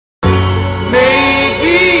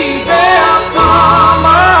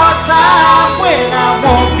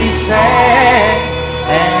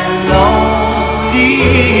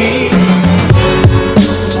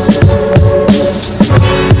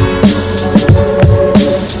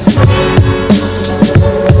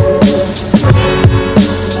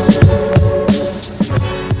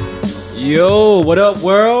What up,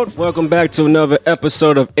 world? Welcome back to another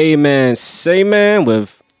episode of A-Man Say Man,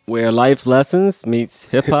 with where life lessons meets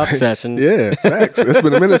hip hop sessions. Yeah, facts. It's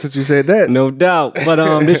been a minute since you said that. No doubt.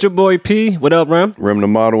 But this your boy P. What up, Rem? Rem the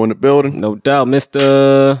model in the building. No doubt,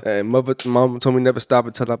 Mr. Hey, mama told me never stop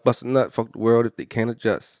until I bust a nut. Fuck the world if they can't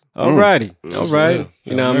adjust. Alrighty. All right.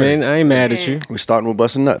 You know what I mean? I ain't mad at you. We're starting with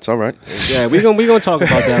busting nuts. All right. Yeah, we gonna talk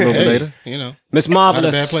about that a little bit later. You know, Miss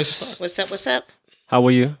Marvelous. What's up? What's up? How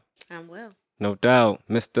are you? I'm well. No doubt.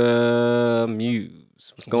 Mr. Muse.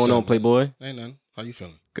 What's going on, Playboy? Ain't nothing. How you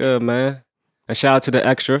feeling? Good, man. And shout out to the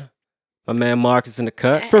extra. My man Mark is in the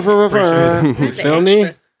cut. Feel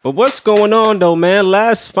me? But what's going on, though, man?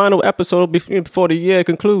 Last final episode before the year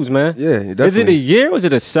concludes, man. Yeah, definitely. Is it a year or is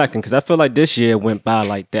it a second? Because I feel like this year went by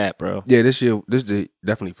like that, bro. Yeah, this year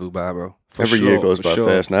definitely flew by, bro. Every year goes by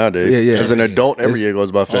fast nowadays. Yeah. As an adult, every year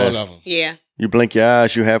goes by fast. All of them. Yeah. You blink your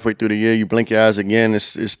eyes, you halfway through the year. You blink your eyes again,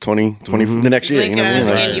 it's 20 the next year. Blink You know what I eyes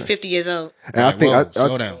mean? again, you're 50 years old. And I think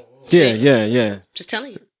slow down. Yeah. Just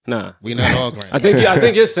telling you. Nah. We not all grand. I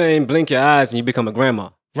think you're saying blink your eyes and you become a grandma.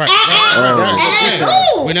 Right.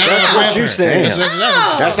 We're not all what you saying.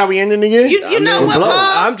 That's how we ending the year? You know what, Paul?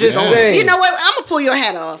 I'm just saying. You know what? I'm going to pull your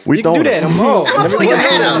hat off. We You can do that. I'm wrong. I'm going to pull your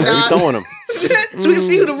hat off, We dog. throwing them. So we can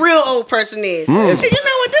see who the real old person is. So you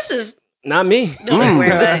know what? This is... Not me. Don't worry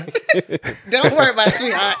about it. Don't worry about it,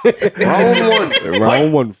 sweetheart.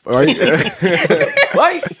 Wrong one. Right?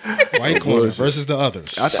 White corner versus the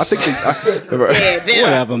others. I think Yeah,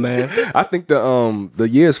 Whatever, man. I think the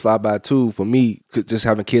years fly by too for me. Just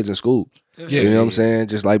having kids in school. Yeah, You know what I'm saying?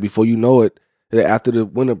 Just like before you know it, after the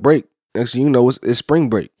winter break, next thing you know it's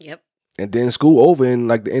spring break. Yep. And then school over in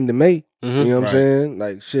like the end of May. You know what I'm Right. saying?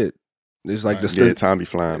 Like shit. It's like Yeah, time be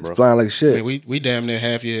flying, it's bro. flying like shit. I mean, we damn near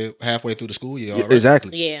halfway through the school year already.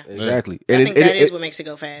 Exactly. Yeah. Exactly. I And think that is what makes it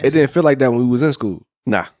go fast. it didn't feel like that when we was in school.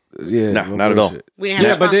 Nah. Yeah, Nah, no not at all. bullshit. We didn't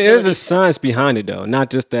have Yeah, but there is a responsibilities. science behind it, though. Not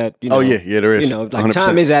just that, you know. Oh, yeah, there is. You know, like 100%.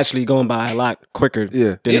 time is actually going by a lot quicker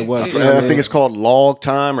Yeah. than it was. Yeah. I think it's called log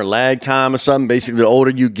time or lag time or something. Basically, the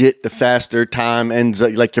older you get, the faster time ends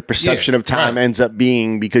up, like your perception of time ends up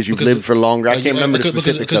being because you've lived for longer. I can't remember the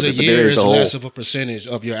specifics of it, because but a there year is is a whole. less of a percentage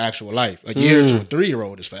of your actual life. A year to a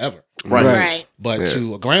 3-year-old is forever. Right. Right. But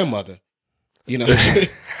to a grandmother, you know, Yeah.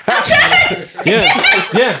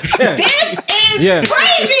 This is Yeah.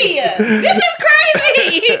 crazy. This is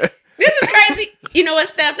crazy. This is crazy. You know what,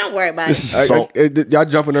 Steph? Don't worry about it. Salt. Y'all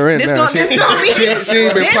jumping her in This now. gonna be this gonna be the year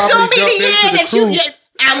that you get.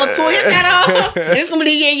 I'm gonna pull his hat off. This gonna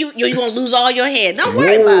be the year you're gonna lose all your hair. Don't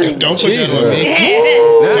worry about it. don't put that on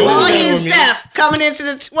me. All Don't his do that on me. stuff coming into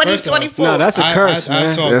the 2024. No, that's a curse, man.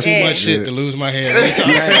 I've talked too much shit to lose my hair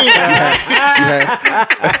anytime soon.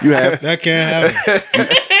 You have. That can't happen.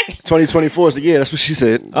 2024 is the year. That's what she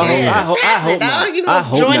said. I hope dog. not. You I gonna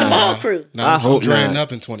hope join the not. ball crew? No, I I'm hope drying not.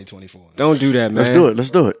 up in 2024. Don't do that, man.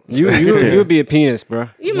 Let's do it. You'll be a penis, bro.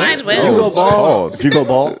 You might as You well. go ball. If you go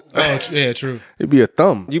ball, Oh, yeah, true. It'd be a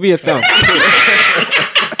thumb. You be a thumb.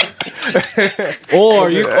 or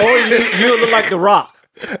you look like The Rock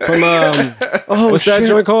from what's that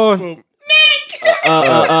joint called?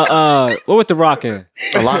 What was The Rock in?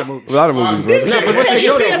 a lot of movies. A lot of movies, bro. No, but what's the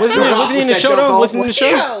show though? Wasn't he in the show though? Wasn't he in the show?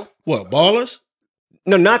 Yo, What, ballers?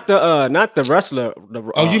 No, not the wrestler.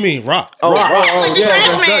 Oh, you mean Rock? the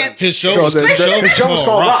trash man. His show Charles was S. Dutton. His show was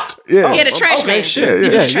called Rock. Yeah. Yeah, the trash man.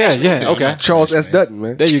 Shit. Yeah. Okay. Charles S. Dutton,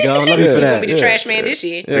 man. There you go. Love you for Gonna that. be the trash man this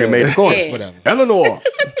year. Nigga made the corner. Yeah. Whatever. Eleanor.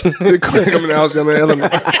 They coming in the house, man. Eleanor.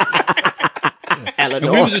 And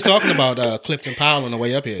we was just talking about Clifton Powell on the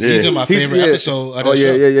way up here. He's in my favorite episode of that Oh,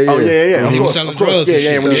 show. yeah. Oh yeah. He Of was course, selling of course. drugs and Yeah.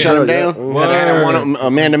 shit. When you shut him Yeah. down, had to have one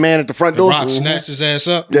a man to man at the front The door. Rock snatched his ass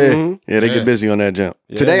up. Yeah, they Yeah. get busy on that jump.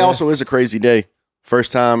 Today also is a crazy day.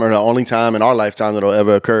 First time or the only time in our lifetime that'll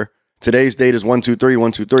ever occur. Today's date is 123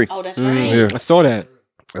 123, Oh, that's right. Yeah. I saw that.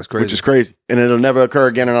 That's crazy. which is crazy, and it'll never occur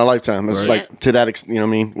again in our lifetime. It's Right. like to that, you know what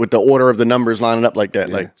I mean, with the order of the numbers lining up like that.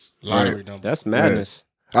 Yeah. Like Lottery number. That's madness.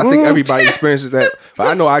 I think everybody experiences that. But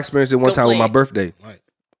I know I experienced it one Go time with play my it. birthday. Right.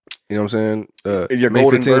 You know what I'm saying? your May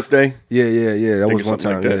golden 15th. birthday. Yeah. That Think was it's one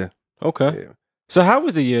something time. like that. Okay. Yeah. So how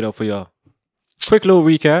was the year though for y'all? Quick little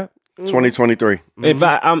recap. 2023. If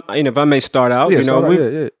I may start out, Yeah. you know,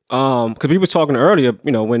 Yeah. because we was talking earlier,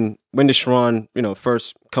 you know, when did Sharon, you know,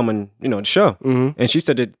 first coming, you know, the show, and she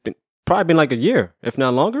said it probably been like a year, if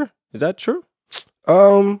not longer. Is that true?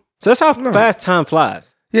 So that's how fast time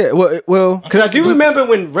flies. Yeah. Well. Because I do remember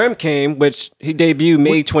when Rem came, which he debuted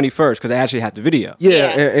May 21st, because I actually had the video.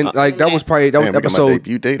 Yeah. Yeah. And like that was probably Damn, we got my episode.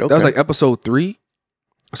 debut date. Okay. That was like episode 3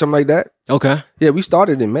 or something like that. Okay. Yeah. We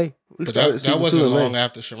started in May. We But started that season wasn't 2 in May. long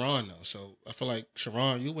after Sharon, though. So I feel like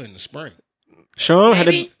Sharon, you were in the spring. Sean had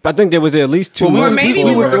I think there was at least 2 months. Or maybe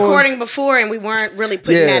we were recording before and we weren't really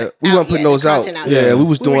putting that out. We weren't putting those out. Yeah, we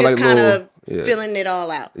was doing just like kind of filling it all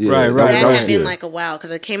out. Yeah, right. That had been like a while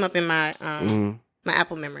because it came up in my my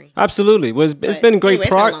Apple memory. Absolutely. It's been great. Anyway,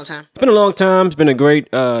 it's been a long time. It's been a long time. It's been a great.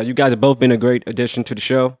 You guys have both been a great addition to the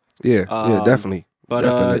show. Yeah, definitely. But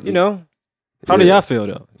definitely. you know, how do y'all feel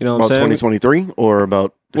though? You know what about I'm saying? 2023 or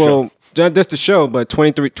about the show? That's the show, but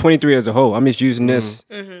 23 as a whole. I'm just using this,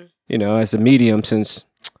 you know, as a medium since.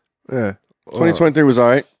 Yeah, 2023 was all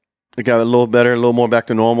right. It got a little better, a little more back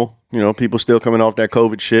to normal. You know, people still coming off that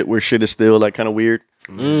COVID shit where shit is still like kind of weird.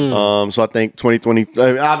 So I think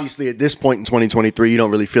 2020, obviously at this point in 2023, you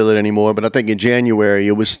don't really feel it anymore. But I think in January,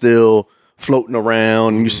 it was still floating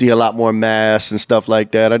around. And you see a lot more masks and stuff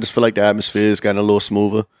like that. I just feel like the atmosphere has gotten a little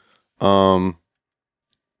smoother.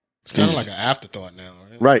 It's kind of like an afterthought now,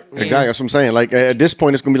 right? Right, exactly. That's what I'm saying. Like at this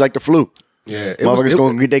point, it's going to be like the flu. Yeah, motherfuckers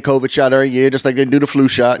going to get their COVID shot every year, just like they do the flu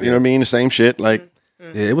shot. You know what I mean? The same shit. Like,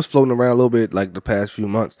 yeah, it was floating around a little bit like the past few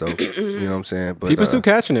months, though. You know what I'm saying? But people still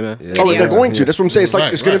catching it, man. Yeah. they're going to. That's what I'm saying. It's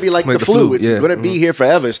like it's going to be like the flu. It's going to be here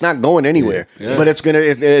forever. It's not going anywhere. Yeah. But it's going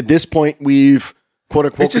to. At this point, we've quote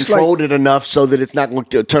unquote controlled it enough so that it's not going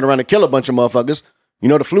to turn around and kill a bunch of motherfuckers. You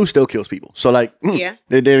know, the flu still kills people. So like,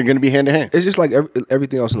 they're going to be hand in hand. It's just like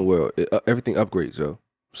everything else in the world. Everything upgrades, yo.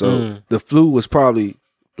 So the flu was probably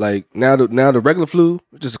like now the regular flu,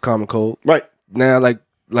 just a common cold. Right. Now like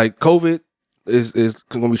COVID is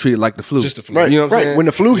going to be treated like the flu. Just the flu. Right. You know what I'm saying? When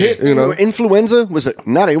the flu hit, you know, influenza was it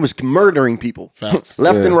was murdering people Facts.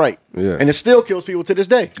 left and right. Yeah. And it still kills people to this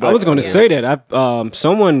day. I was going to say that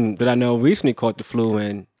someone that I know recently caught the flu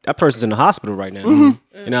and that person's in the hospital right now. You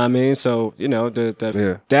know what I mean? So, you know,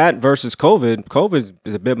 that versus COVID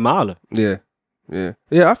is a bit milder. Yeah.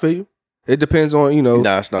 I feel you. It depends on, you know.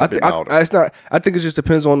 Nah, it's not a bit milder. It's not. I think it just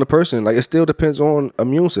depends on the person. Like, it still depends on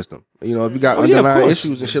immune system. You know, if you got underlying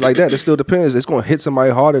issues and shit like that, it still depends. It's going to hit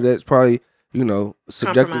somebody harder that's probably, you know,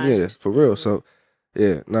 subjective. Yeah, for real. So,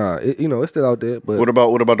 yeah, you know, it's still out there. But what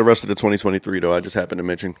about the rest of the 2023 though? I just happened to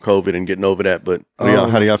mention COVID and getting over that. But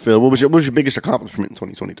how do y'all feel? What was your biggest accomplishment in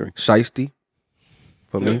 2023? Shiesty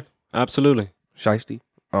for me. Absolutely. Shiesty.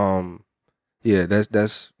 Yeah,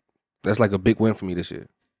 that's like a big win for me this year.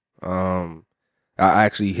 I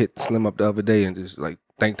actually hit Slim up the other day and just like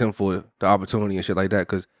thanked him for the opportunity and shit like that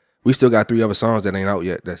because we still got 3 other songs that ain't out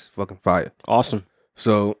yet. That's fucking fire. Awesome.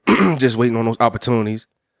 So just waiting on those opportunities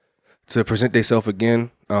to present themselves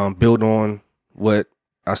again, build on what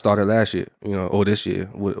I started last year, you know, or this year,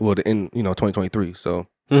 in 2023. So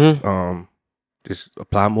just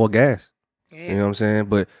apply more gas. Yeah. You know what I'm saying?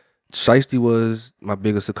 But Shiesty was my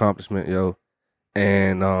biggest accomplishment, yo.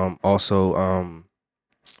 And also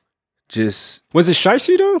just was it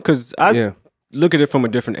shiesty though? Because I look at it from a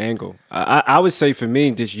different angle. I would say for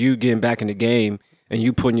me, just you getting back in the game and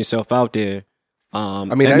you putting yourself out there,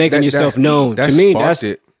 and making yourself known. To me, that's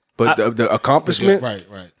it. But the accomplishment, right.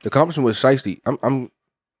 The accomplishment was shiesty.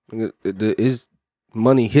 There is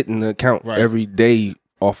money hitting the account every day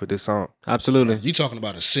off of this song. Absolutely. You talking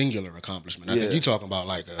about a singular accomplishment? I think you talking about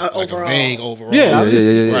like a overall. vague overall. Yeah.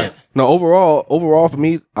 Right. No, overall for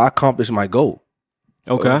me, I accomplished my goal.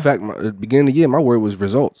 Okay. In fact, at the beginning of the year, my word was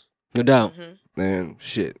results. No doubt. And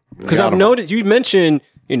shit. Because I've noticed, you mentioned,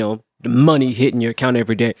 you know, the money hitting your account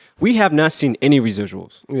every day. We have not seen any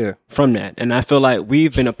residuals from that. And I feel like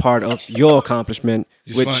we've been a part of your accomplishment.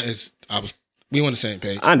 We on the same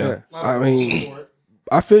page. I know. Yeah. I mean,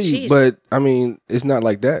 I feel you, but I mean, it's not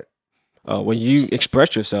like that. When you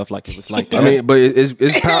express yourself like it was like that. I mean, but it's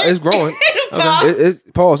growing.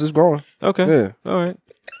 It's growing. Okay. Yeah. All right.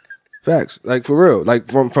 Facts, like for real, like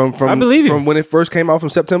from I believe you. From when it first came out from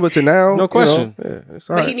September to now. No question. You know, it's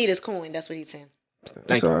all right. But he need his coin. That's what he's saying.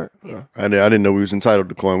 Thank you. All right. Yeah. I didn't know we was entitled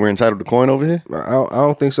to coin. We're entitled to coin over here. I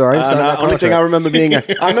don't think so. I ain't signed that only thing I remember being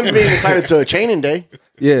entitled to a chaining day.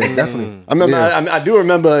 Yeah, definitely. I remember. I do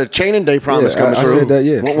remember a chaining day promise coming through. I said that.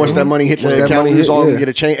 Yeah. Once that money hit the account, we was all gonna get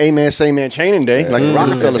a chain. Amen. Say man. Chaining day, like the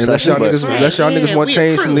Rockefeller session. Unless y'all niggas want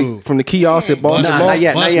change from the kiosk at Boston. Not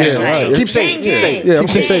yet. Keep saving. Yeah, I'm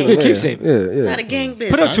saving. Keep saving. Yeah. Not a gang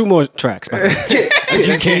business. Put up 2 more tracks, man. If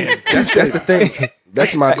you can. That's the thing.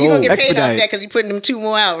 That's my goal. You gonna get paid off that because you're putting them 2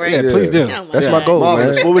 more out, right? Yeah, please do. That's my goal,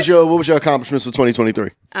 man. What was your accomplishments for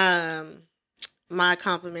 2023? My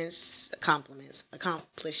accomplishments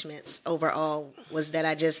overall was that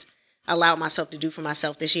I just allowed myself to do for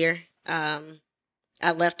myself this year. I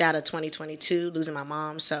left out of 2022 losing my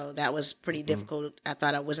mom, so that was pretty difficult. I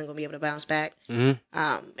thought I wasn't going to be able to bounce back. And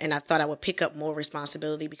I thought I would pick up more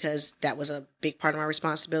responsibility because that was a big part of my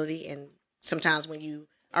responsibility. And sometimes when you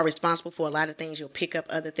are responsible for a lot of things, you'll pick up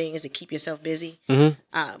other things to keep yourself busy.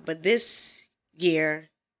 But this year,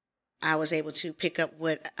 I was able to pick up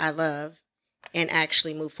what I love and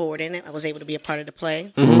actually move forward in it. I was able to be a part of the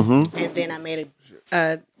play. Mm-hmm. And then I made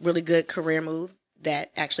a really good career move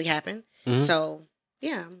that actually happened. Mm-hmm. So,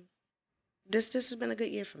 yeah, this has been a good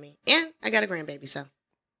year for me. And I got a grandbaby, so.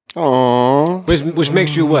 Aww. Which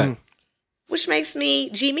makes you what? Which makes me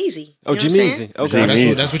G-Meezy. Oh, G-Meezy. Okay.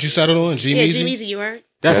 G-Meezy. That's what you settled on? G-Meezy? Yeah, G-Mezy, you heard?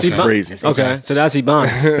 That's Ebon- crazy. Okay, so that's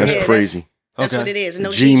Ebonics. That's Yeah, crazy. That's Okay. what it is.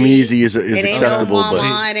 No G-Meezy is it ain't acceptable, no but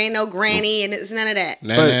mama, it ain't no granny, and it's none of that.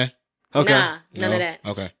 Nah. Okay. Nah, none No? of that.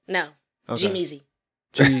 Okay. No. Okay. G-Meezy.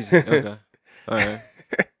 Jeez. Okay. All right.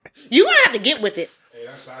 You're going to have to get with it.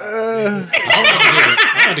 I don't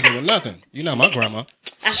have to get with nothing. You're not my grandma.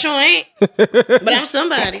 I sure ain't. But I'm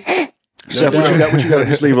somebody's. Steph, what you got up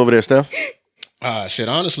your sleeve over there, Steph? Shit,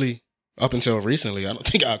 honestly, up until recently, I don't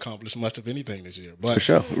think I accomplished much of anything this year. But For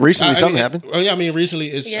sure. Recently, something happened. Oh yeah, I mean, recently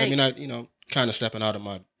it's. Yikes. I mean, I kind of stepping out of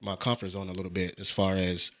my comfort zone a little bit as far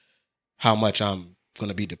as how much I'm going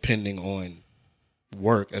to be depending on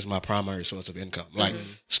work as my primary source of income. Like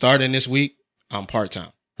starting this week, I'm part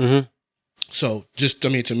time. Mm-hmm. So just, I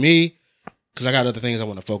mean, to me, because I got other things I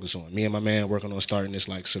want to focus on. Me and my man working on starting this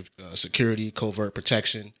like security, covert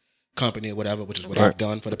protection company or whatever, which is what I've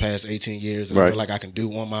done for the past 18 years, and I feel like I can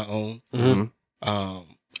do on my own. Mm-hmm.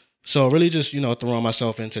 So really just, throwing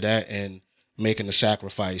myself into that and making the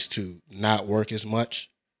sacrifice to not work as much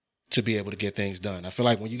to be able to get things done. I feel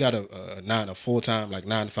like when you got a full-time, like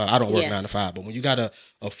 9 to 5, I don't work 9 to 5, but when you got a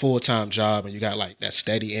full-time job and you got like that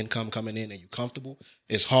steady income coming in and you comfortable,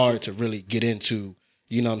 it's hard to really get into,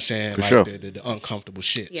 you know what I'm saying, For like sure. the uncomfortable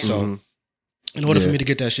shit. Yeah. So in order for me to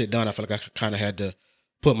get that shit done, I feel like I kind of had to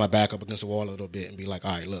put my back up against the wall a little bit and be like,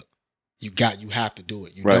 all right, look, you have to do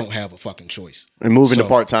it. You don't have a fucking choice. And moving to So-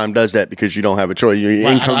 part-time does that because you don't have a choice. Your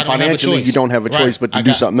Right, income I don't have a financially, choice. you don't have a choice but to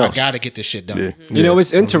do something else. I got to get this shit done. Yeah. You know,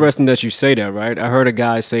 it's interesting that you say that, right? I heard a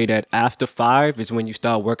guy say that after 5 is when you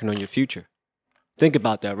start working on your future. Think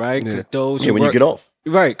about that, right? Because those who when you work- get off.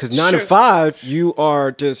 right? Because 9 to 5, you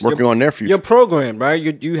are just Working on their future. You're programmed,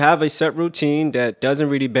 right? You have a set routine that doesn't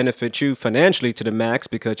really benefit you financially to the max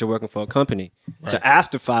because you're working for a company. So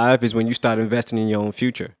after 5 is when you start investing in your own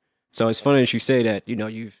future. So it's funny that you say that.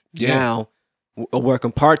 You've now are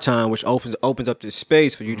working part time, which opens up this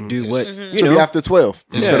space for you to do what you So know. be after 12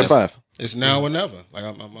 instead of 5. It's now or never. Like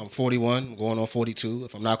I'm 41, going on 42.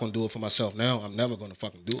 If I'm not going to do it for myself now, I'm never going to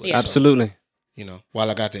fucking do it. Yeah. Absolutely. So, while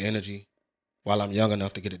I got the energy, while I'm young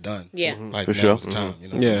enough to get it done. Yeah. Like For now's sure. the time. You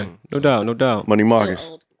know what I'm Yeah. saying? No doubt. No doubt. Money Still Marcus.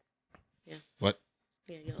 old. Yeah. What?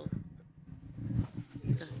 Yeah, you're old.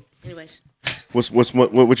 Anyways.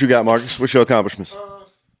 What you got, Marcus? What's your accomplishments?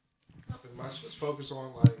 Nothing much. Just focus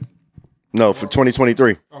on like No, for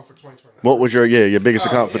 2023. for 2020. What was your biggest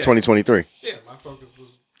account for 2023? Yeah, my focus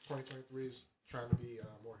was 2023 is trying to be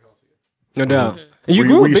more healthier. No doubt. And you Were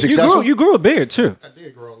you- grew. were you You successful? grew. You grew a beard too. I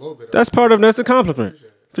did grow a little bit. That's part of that's accomplishment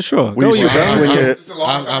for sure. Were you Go you, successful bro. in your? It's a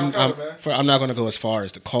long time coming, man. I'm not going to go as far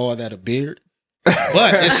as to call that a beard,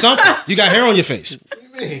 but it's something. You got hair on your face.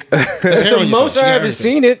 What do you mean? There's hair on The your most face. You got I hair on ever your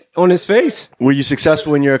seen it on his face. Were you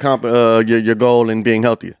successful in your your goal in being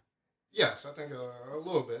healthier? Yes, I think a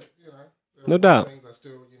little bit. There No are doubt. things I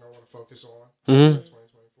still want to focus on Mhm. in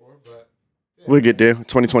 2024, but We'll get there.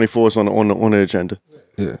 2024 is on the agenda.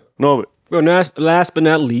 Yeah. No, Well, last but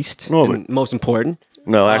not least, No, and most important.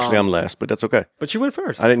 no. Actually, I'm last, but that's okay. But you went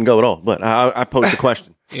first. I didn't go at all, but I posed the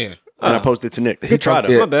question Yeah. and I posted it to Nick. He tried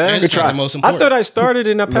My it. bad. And it's not the most I important. thought I started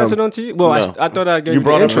and I passed it on to you. Well, No. I thought I gave You you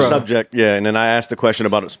brought the up the intro. subject, yeah, and then I asked a question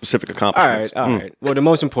about a specific All accomplishment. right, all right. Well, the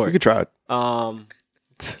most You important. could try it.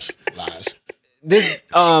 Lies. This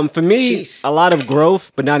for me, Jeez. a lot of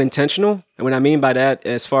growth, but not intentional. And what I mean by that,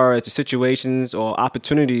 as far as the situations or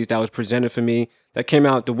opportunities that was presented for me that came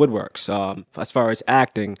out the woodworks. As far as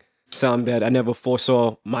acting, something that I never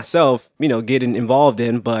foresaw myself, getting involved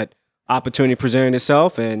in, but opportunity presented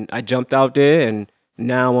itself, and I jumped out there, and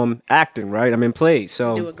now I'm acting. Right, I'm in plays.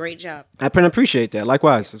 So Do a great job. I can appreciate that.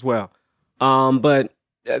 Likewise as well. But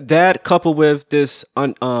that coupled with this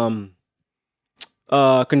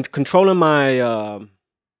controlling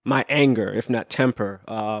my anger, if not temper.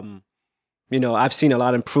 I've seen a lot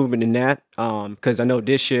of improvement in that. Because I know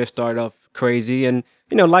this year started off crazy, and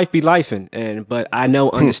life be lifing. But I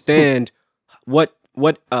understand what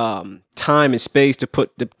time and space to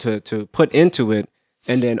put to put into it.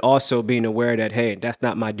 And then also being aware that, hey, that's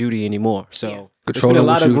not my duty anymore. So there's been a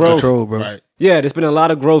lot of growth. Control, bro. Right. Yeah, there's been a lot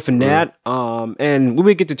of growth in that. And we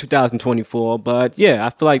will get to 2024. But yeah, I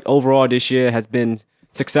feel like overall this year has been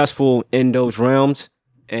successful in those realms.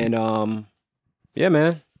 And yeah,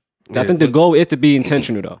 man. I think the goal is to be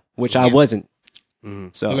intentional though, which I wasn't.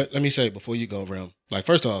 So Let me say before you go, Realm. Like,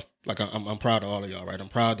 first off, like I'm proud of all of y'all, right? I'm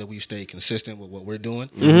proud that we've stayed consistent with what we're doing.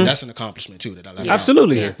 That's an accomplishment too. That I like.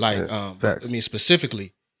 Absolutely. Like, I mean,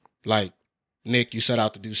 specifically, like Nick, you set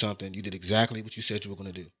out to do something. You did exactly what you said you were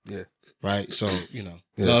going to do. Yeah. Right. So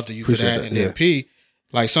love to you for that. And then P,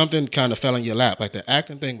 like something kind of fell in your lap. Like the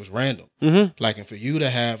acting thing was random. Like, and for you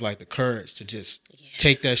to have like the courage to just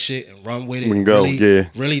take that shit and run with it, and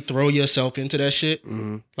really throw yourself into that shit.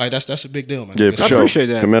 Like that's a big deal, man. Yeah, for sure. I appreciate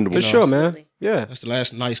that. Commendable. For sure, man. Yeah. That's the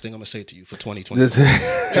last nice thing I'm gonna say to you for 2020.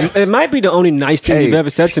 It might be the only nice thing you've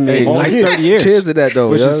ever said to me in like 30 years. Cheers to that, though.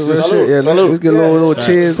 Let's get a little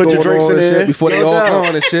cheers. Put your drinks in there before they all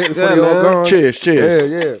gone and shit. Before they all gone. Cheers.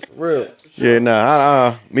 Yeah, real. Yeah,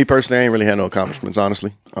 nah. Me personally, I ain't really had no accomplishments,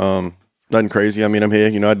 honestly. Nothing crazy. I mean, I'm here.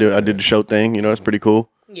 You know, I did the show thing. You know, that's pretty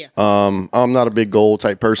cool. Yeah. I'm not a big goal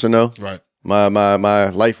type person though. Right. My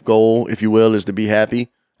life goal, if you will, is to be happy.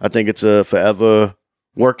 I think it's a forever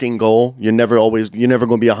working goal. You're never going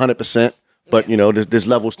to be 100%, but you know, there's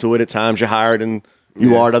levels to it. At times you're higher than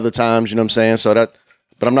you are at other times. You know what I'm saying?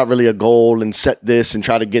 But I'm not really a goal and set this and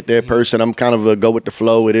try to get there person. I'm kind of a go with the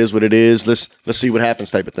flow. It is what it is. Let's see what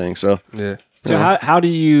happens type of thing. So yeah. So how do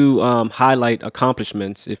you highlight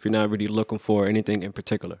accomplishments if you're not really looking for anything in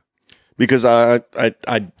particular? Because I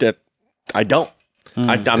don't.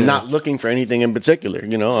 I'm not looking for anything in particular.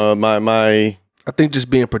 You know, my. I think just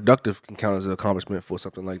being productive can count as an accomplishment for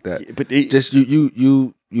something like that. But just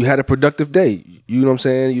you had a productive day. You know what I'm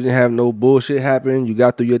saying? You didn't have no bullshit happen. You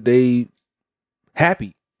got through your day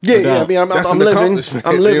happy. Yeah. I mean, I'm living.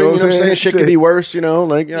 You know what I'm saying? Shit could be worse. You know,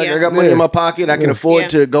 like I got money in my pocket. I can afford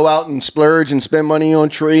to go out and splurge and spend money on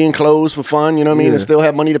tree and clothes for fun. You know what I mean? And still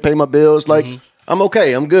have money to pay my bills. Like I'm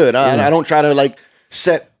okay. I'm good. I don't try to like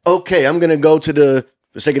set. Okay, I'm gonna go to the.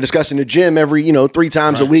 For sake of discussing the gym every 3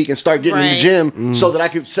 times a week and start getting in the gym so that I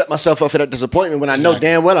could set myself up for that disappointment when I know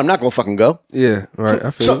damn well I'm not gonna fucking go. Yeah, right.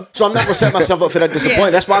 I feel so I'm not gonna set myself up for that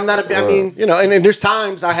disappointment. That's why I'm not. I mean, and there's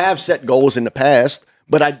times I have set goals in the past,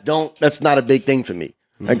 but I don't. That's not a big thing for me.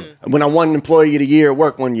 Like when I won Employee of the Year at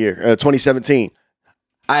work one year, 2017.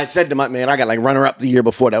 I had said to my man, I got like runner up the year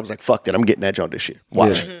before that. I was like, fuck that, I'm getting that job this year.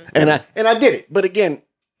 Watch, and I did it. But again.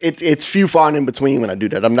 It's few far and in between when I do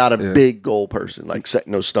that. I'm not a big goal person, like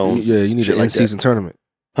setting those stones. Yeah, you need an in-season tournament.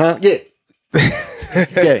 Huh? Yeah.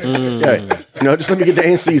 Yeah. Just let me get the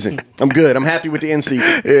end season. I'm good. I'm happy with the end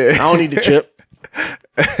season. I don't need the chip.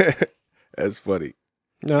 That's funny.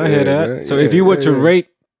 No, I hear that. Man. So if you were to rate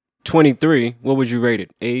 23, what would you rate it?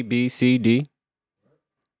 A, B, C, D?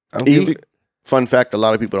 E. Fun fact, a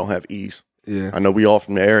lot of people don't have E's. Yeah, I know we all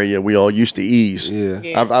from the area. We all used to E's.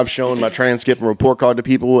 Yeah. I've shown my transcript and report card to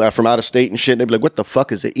people from out of state and shit. And they be like, "What the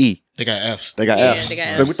fuck is an E?" They got F's. They got F's.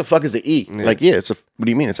 Like, what the fuck is an E? Yeah. Like, it's a. What do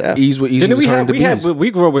you mean it's F? E's were easy to turn into B's. We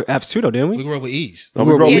grew up with F's too, though, didn't we? We grew up with E's. No,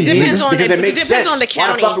 we grew up with depends E's on because the, it makes sense. on the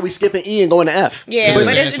county. Why the fuck are we skipping E and going to F? Yeah, but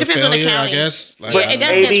it depends on the county. I guess. Like, it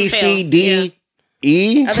does A, B, C, D,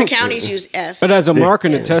 E. Other counties use F. But as a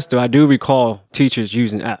marking tester, I do recall teachers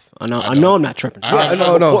using F. I know I'm not tripping.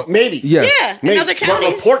 No. Maybe. Yes. Yeah, in other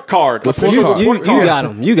counties. Report card. You got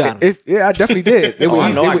them. You got them. Yeah, I definitely did. They were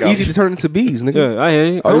easy to turn into B's, nigga. Yeah, I hear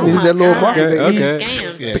you. All you need is that little marker.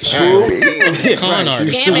 Scam. Con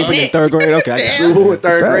artist. In 3rd grade. Okay. True. In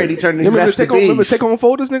 3rd grade, he turned into B's. Remember take home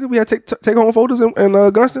folders, nigga? We had take home folders in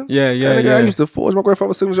Gunston. Yeah. I used to forge my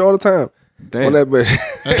grandfather's signature all the time. Damn. On that bitch.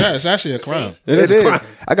 That's actually a crime. It is a crime.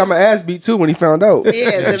 I got my ass beat too when he found out.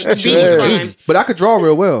 Yeah, the beating crime. But I could draw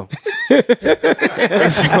real well. See,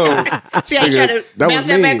 I try to bounce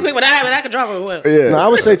that back quick, but I could draw real well. Yeah. No, I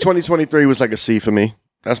would say 2023 was like a C for me.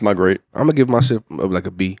 That's my grade. I'm gonna give my shit like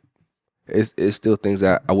a B. It's still things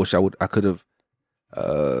that I wish I could have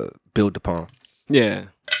built upon. Yeah,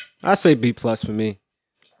 I say B+ for me.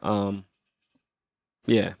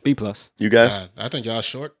 Yeah, B+. You guys? I think y'all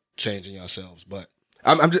shortchanging yourselves, but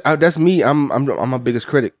that's me. I'm my biggest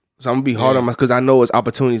critic, so I'm gonna be hard on my because I know it's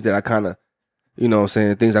opportunities that I kind of, you know, what I'm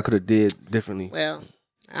saying things I could have did differently. Well,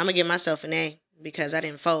 I'm gonna give myself an A because I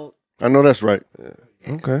didn't fold. I know that's right.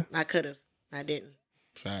 Yeah. Okay, I could have. I didn't.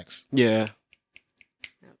 Facts. Yeah.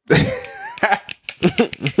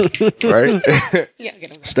 Right? Yeah,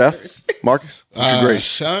 get on Steph, Marcus, what's your grade?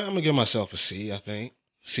 So I'm gonna give myself a C. I think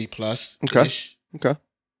C+. Okay.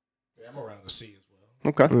 Yeah, I'm around a C as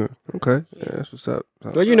well. Okay. Okay. Yeah, that's what's up.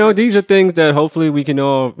 But you know, these are things that hopefully we can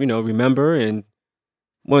all remember. And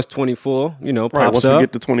once 24, pops once up. we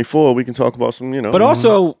get to 24, we can talk about some, But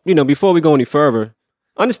also, before we go any further,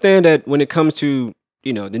 understand that when it comes to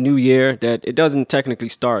the new year, that it doesn't technically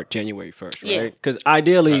start January 1st, right? Yeah. Because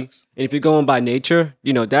ideally, and if you're going by nature,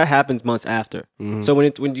 that happens months after. Mm-hmm. So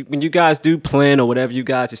when you guys do plan or whatever you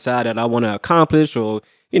guys decide that I want to accomplish, or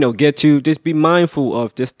get to, just be mindful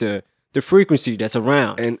of just the frequency that's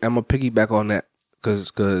around. And I'm gonna piggyback on that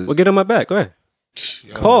because well, get on my back. Go ahead.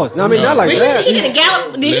 Pause. No, I mean, not like that. He did a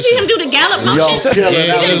gallop. Did you see him do the gallop motion? He did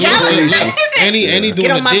a gallop. And he doing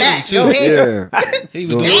get on my back. Go ahead. Yeah, he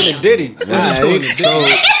was doing the Diddy. Yo, that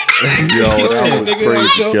was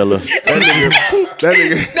crazy, killer. That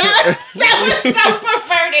nigga. That was so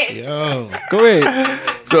perverted. Yo, Go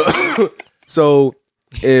ahead. So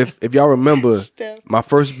if y'all remember, my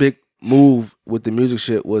first big move with the music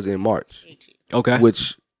shit was in March. Okay.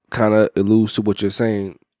 Which kind of alludes to what you're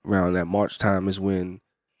saying. Around that March time is when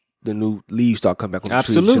the new leaves start coming back on the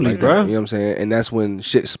Absolutely, trees. Shit like bro. That, you know what I'm saying? And that's when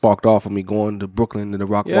shit sparked off of me going to Brooklyn to the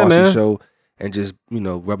Rock Yeah, Marcy man. show and just,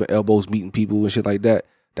 rubbing elbows, meeting people and shit like that.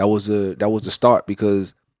 That was the start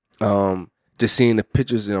because just seeing the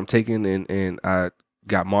pictures that I'm taking and I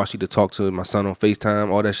got Marcy to talk to my son on FaceTime.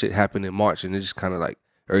 All that shit happened in March and it just kind of like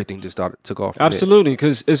everything just took off. Absolutely,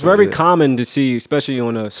 because it's very common to see, especially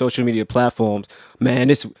on social media platforms, man,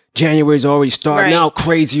 this January's already starting out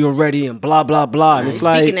crazy already and blah, blah, blah. And it's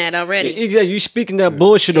like... Speaking that already. Exactly, you're speaking that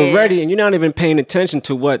bullshit already and you're not even paying attention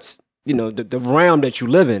to what's, the realm that you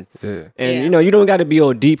live in. Yeah. And, you don't got to be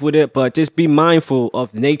all deep with it, but just be mindful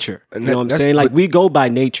of nature. You know what I'm saying? Like, we go by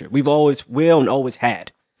nature. We've always will and always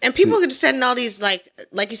had. And people are setting all these, like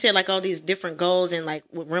you said, like all these different goals. And like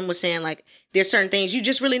what Rim was saying, like there's certain things you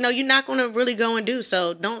just really know you're not going to really go and do.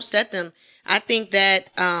 So don't set them. I think that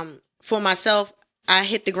for myself, I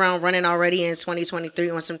hit the ground running already in 2023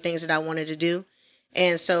 on some things that I wanted to do.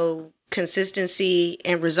 And so consistency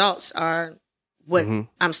and results are what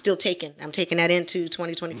I'm still taking. I'm taking that into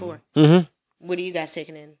 2024. Mm-hmm. What are you guys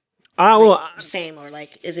taking in? Same or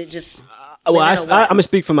like, is it just... I'm going to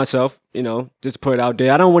speak for myself, just put it out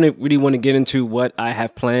there. I don't really want to get into what I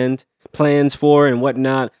have plans for and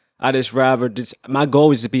whatnot. I just rather my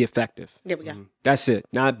goal is to be effective. There we go. That's it.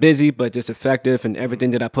 Not busy, but just effective and everything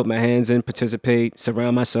that I put my hands in, participate,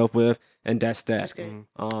 surround myself with, and that's that. That's good.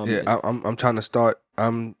 I'm trying to start.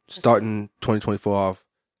 I'm starting 2024 off.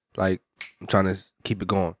 Like I'm trying to keep it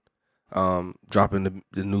going. Dropping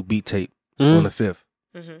the new beat tape on the 5th.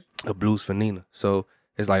 A Blues for Nina. So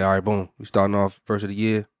it's like, all right, boom. We starting off first of the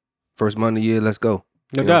year, first month of the year. Let's go.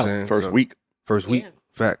 No you know doubt. What I'm saying? First week.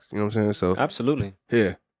 Facts. You know what I'm saying? So absolutely.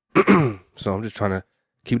 Yeah. So I'm just trying to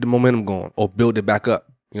keep the momentum going or build it back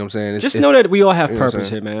up. You know what I'm saying? Just know that we all have purpose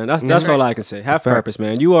here, man. That's all I can say. Have purpose,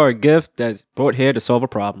 man. You are a gift that's brought here to solve a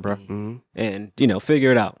problem, bro. Mm-hmm. And,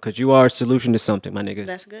 figure it out because you are a solution to something, my nigga.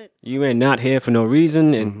 That's good. You ain't not here for no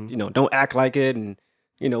reason and, don't act like it and,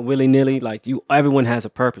 willy-nilly. Like, everyone has a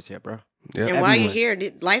purpose here, bro. Yeah, and while you're here,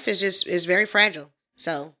 life is very fragile.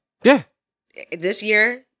 So, yeah. This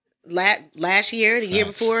year, last year, the year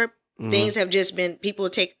before, things have just been, people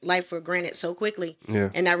take life for granted so quickly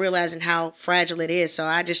and not realizing how fragile it is. So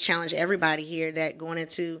I just challenge everybody here that going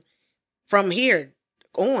into from here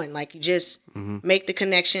on, like you just make the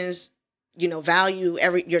connections, value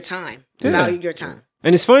your time, value your time.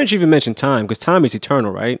 And it's funny that you even mentioned time because time is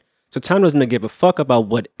eternal, right? So time doesn't give a fuck about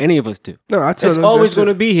what any of us do. No, I tell it's always going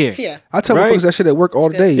to be here. Yeah, I tell folks that shit at work all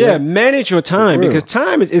day. Yeah, manage your time because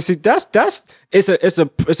time is it's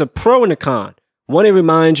a pro and a con. One, it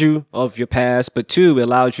reminds you of your past, but two, it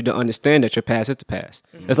allows you to understand that your past is the past.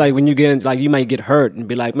 It's like when you get in, like you might get hurt and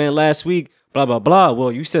be like, man, last week, blah blah blah.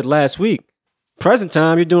 Well, you said last week. Present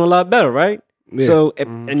time, you're doing a lot better, right? Yeah. So,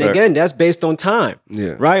 and again, that's based on time,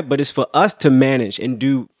 right? But it's for us to manage and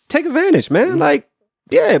take advantage, man. Like,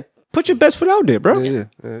 put your best foot out there, bro. Yeah,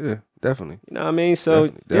 definitely. You know what I mean? So,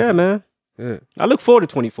 definitely. Yeah, man. Yeah. I look forward to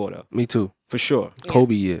 24, though. Me too. For sure.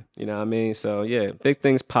 Kobe year. You know what I mean? So, yeah, big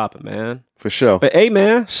things popping, man. For sure. But, hey,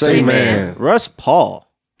 man. Say, man. Russ Paul.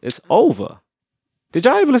 It's over. Did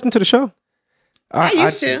y'all ever listen to the show? I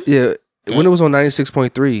used to. Yeah. When it was on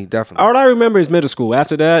 96.3, definitely. All I remember is middle school.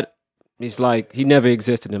 After that, it's like he never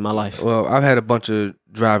existed in my life. Well, I've had a bunch of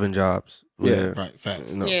driving jobs. Right,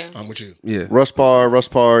 facts. Yeah. I'm with you. Yeah. Russ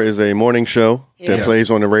Parr is a morning show that plays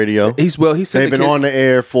on the radio. He said they've been on the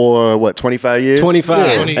air for 25 years?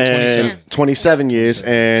 25. And 27 years,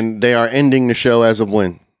 and they are ending the show as of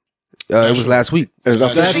when? It was last week.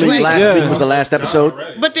 Last week was the last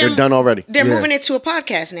episode. But they're done already. They're moving it to a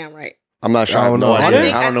podcast now, right? I'm not sure. I have no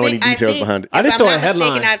idea. I don't know any details behind it. I just saw a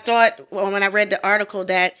headline. Mistaken, I thought when I read the article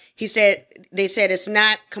that they said it's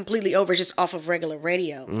not completely over, just off of regular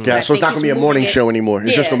radio. Yeah, so it's not going to be a morning show anymore.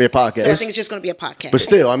 It's just going to be a podcast. So I think it's just going to be a podcast. But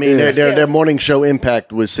still, I mean, their morning show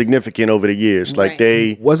impact was significant over the years. Like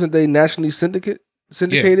wasn't they nationally syndicated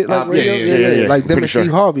like radio? Yeah. Like them and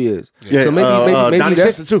Steve Harvey is. Yeah. So maybe Donnie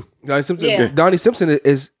Simpson too. Donnie Simpson. Yeah. Donnie Simpson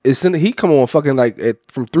is he come on fucking like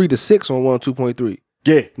from 3 to 6 on 102.3.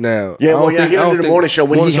 Yeah. Now, he did the morning show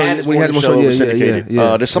when he had his morning show. It was syndicated.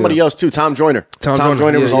 There's somebody else too. Tom Joyner. Tom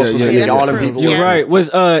Joyner was also syndicated. All them people. You're right. Was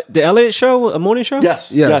the Elliott show a morning show?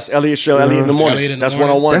 Yes. Elliott show. Elliott in the morning. That's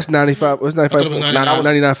 101. That's 95. It was 95. It was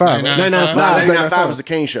 99.5. 99.5 was the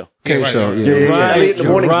Kane show. Kane show. Yeah. Elliott in the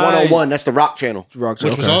morning's 101. That's the Rock channel.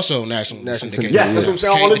 Which was also national syndication. Yes, that's what I'm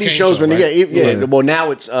saying. All of these shows, well,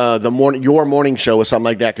 now it's your morning show or something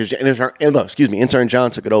like that because intern John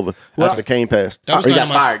took it over after the Kane passed.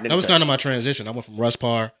 That was kind of my transition. I went from Russ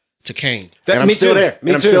Parr to Kane. And I'm still there.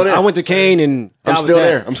 Me too. I went to Kane and I'm still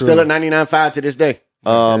there. I'm still at 99.5 to this day.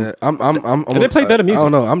 And they play better music. I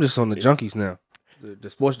don't know. I'm just on the junkies now.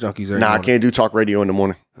 The sports junkies. I can't do talk radio in the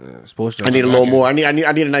morning. Sports junkies. I need a little more. I need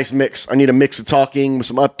a nice mix. I need a mix of talking with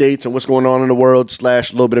some updates and what's going on in the world / a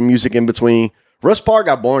little bit of music in between. Russ Parr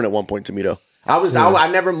got boring at one point to me though. I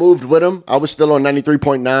never moved with him. I was still on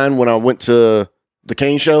 93.9 when I went to the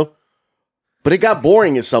Kane show. But it got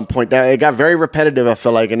boring at some point. It got very repetitive, I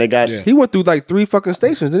feel like. And he went through like 3 fucking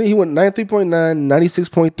stations, didn't he? He went 93.9,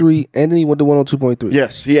 96.3, and then he went to 102.3.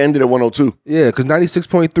 Yes, he ended at 102. Yeah, because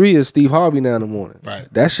 96.3 is Steve Harvey now in the morning. Right.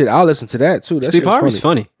 That shit, I'll listen to that too. Steve Harvey's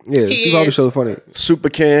funny. Yeah, Steve Harvey show is funny. Super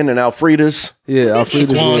Ken and Alfreda's. Yeah,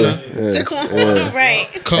 Alfreda's. Jaquana, right.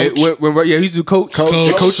 Coach. Hey, he used to coach.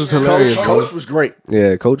 Coach was hilarious. Coach was great.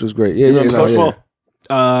 Yeah, Coach was great. Yeah, you remember Coach Paul?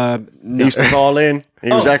 No. He used to call in. He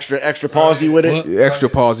was extra palsy with it. Extra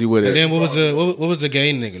palsy with it. And then what was the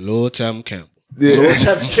gay nigga? Lord Tom Campbell. Yeah.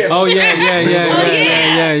 Oh yeah.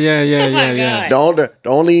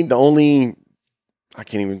 The only I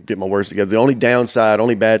can't even get my words together. The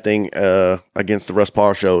only bad thing against the Russ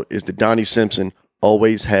Parr show is that Donnie Simpson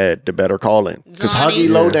always had the better call in because Huggy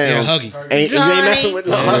Lowdown. Huggy. You ain't messing with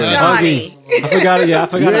Johnny. I forgot it. Yeah, I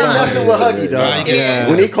forgot. You ain't messing with Huggy, dog. Yeah.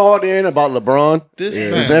 When he called in about LeBron, does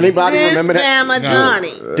anybody remember that? Bama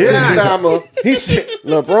Johnny. This Bama, he said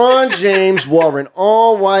LeBron James wore an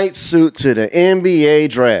all-white suit to the NBA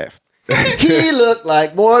draft. He looked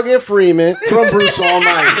like Morgan Freeman from Bruce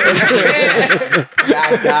Almighty.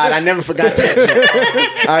 I died. I never forgot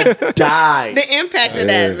that. I died. The impact of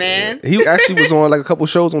that, man. He actually was on like a couple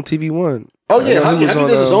shows on TV One. Oh yeah, Huggy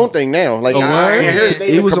does his own thing now. Like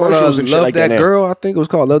he was on Love That Girl. I think it was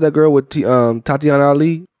called Love That Girl with Tatiana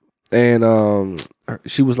Ali, and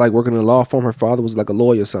she was like working in a law firm. Her father was like a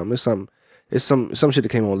lawyer or something. It's some shit that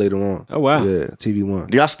came on later on. Oh wow. Yeah, TV One.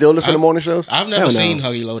 Do y'all still listen to morning shows? I've never seen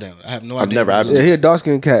Huggy Lowdown. I have no idea. Yeah, he a dark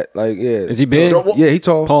skinned cat. Like Is he big? Yeah, he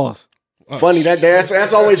tall. Pause. Funny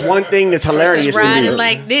that's always one thing that's hilarious to me. Riding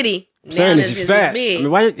like Diddy. I'm saying is he fat? I mean,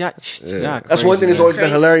 why? That's one thing that's always been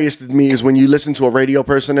hilarious to me is when you listen to a radio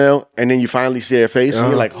personnel and then you finally see their face and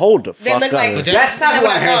you're like, hold the fuck up. Like, that's not who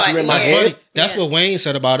I had you in my head. That's what Wayne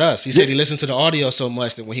said about us. He said he listened to the audio so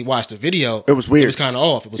much that when he watched the video, it was weird. It was kind of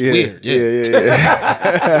off. It was weird. Yeah,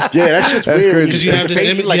 that shit's weird. Because you have this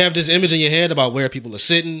image, you have this image in your head about where people are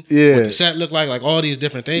sitting, what the set look like all these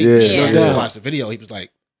different things. When he watched the video, he was like,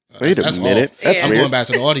 wait a minute. I'm going back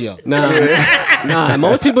to the audio. Nah.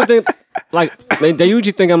 Most people think they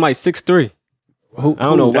usually think I'm like 6'3". I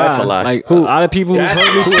don't know why. That's a lie. Like a lot of people who've heard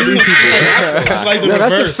me speak. That's like the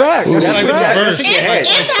reverse. That's a fact. That's like the reverse.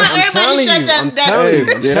 It's how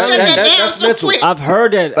everybody shut that down so quick. I've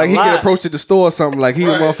heard that. Like he get approached at the store or something. Like he a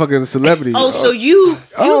motherfucking celebrity. Oh, so you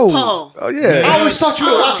Paul? Oh yeah. I always thought you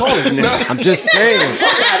were a lot taller than this. I'm just saying.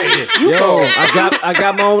 Yo, I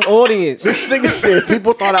got my own audience. This nigga said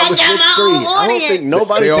people thought I was 6'3". I don't think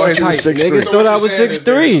nobody thought you was 6'3". Niggas thought I was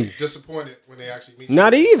 6'3". Disappointed when they actually meet you.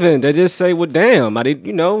 Not even. They just say, "Well, damn, I did,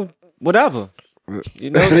 whatever." So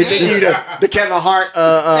they think you the Kevin Hart.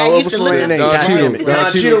 I used to look up to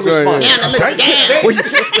Don Cheadle response.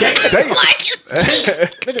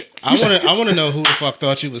 I want to know who the fuck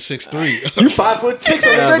thought you was 6'3". You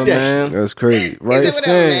 5'6" on a good day. Man. That's crazy, right? It's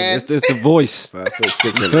the voice.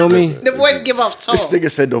 5'6". You feel me? The voice give off tall. This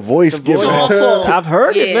nigga said the voice gives off. I've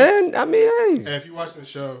heard it, man. I mean, hey. And if you're watching the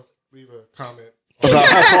show, leave a comment. About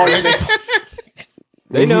how tall you think.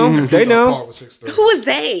 They know. They know. Paul was 6'3". Who is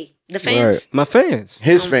they? The fans? Right. My fans.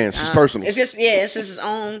 His fans. His personal. It's just his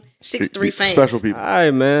own 6'3" fans. Special people. All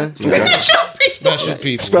right, man. Special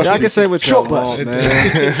people. Y'all can say what y'all Short bus. want,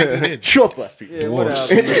 man. Short bus people. Yeah,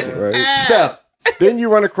 whatever. Right. Steph, didn't you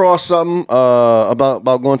run across something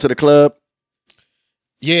about going to the club?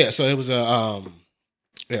 Yeah, so it was a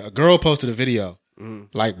girl posted a video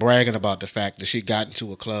like bragging about the fact that she got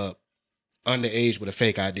into a club underage with a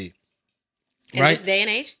fake ID. In this day and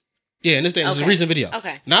age? Yeah, in this day, it's a recent video.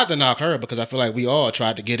 Okay. Not to knock her because I feel like we all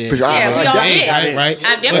tried to get in. Yeah, we all did. Right?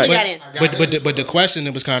 I definitely got in. But the question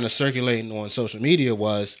that was kind of circulating on social media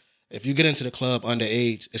was if you get into the club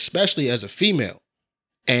underage, especially as a female,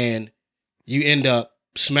 and you end up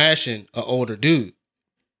smashing an older dude.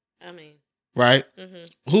 I mean, right?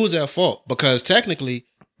 Who's at fault? Because technically,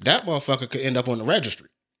 that motherfucker could end up on the registry.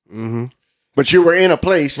 Mm-hmm. But you were in a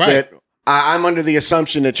place that I'm under the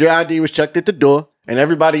assumption that your ID was checked at the door, and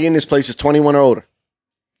everybody in this place is 21 or older.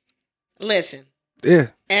 Listen. Yeah.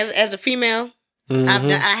 As a female,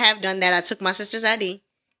 I have done that. I took my sister's ID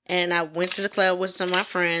and I went to the club with some of my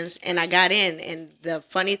friends and I got in. And the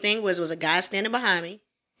funny thing was a guy standing behind me,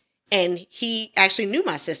 and he actually knew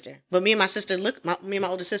my sister. But me and my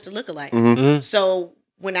older sister look alike. So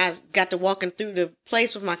when I got to walking through the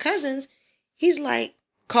place with my cousins, he's like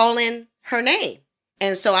calling her name.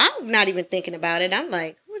 And so I'm not even thinking about it. I'm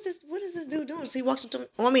like, what is this dude doing? So he walks up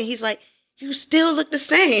on me and he's like, you still look the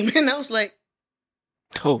same. And I was like,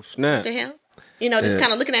 oh, snap. What the hell? You know, just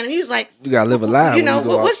kind of looking at him. He was like, you gotta live a lie. You know,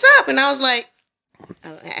 what's up? And I was like,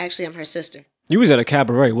 oh, actually, I'm her sister. You was at a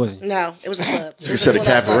cabaret, wasn't you? No, it was a club. You said a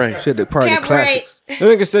cabaret. Shit, the party classics. The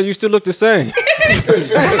nigga said you still look the same. my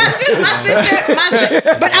sister,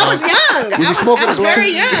 but I was young. I was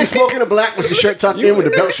very young. Was he smoking a black? Was his shirt tucked in with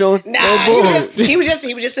the belt showing? Nah, he was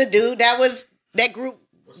just a dude that group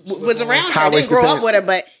was around her. I didn't grow up with her,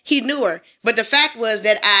 but he knew her. But the fact was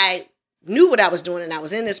that I knew what I was doing, and I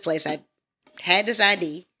was in this place. I had this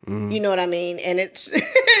ID. You know what I mean? And it's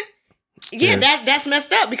that's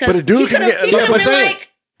messed up because but a dude he could have been like.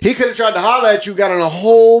 He could have tried to holler at you, got in a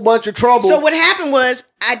whole bunch of trouble. So what happened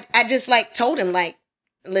was I just like told him like,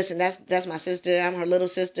 listen, that's my sister. I'm her little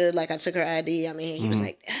sister. Like I took her ID. I mean, he was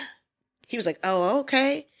like, oh,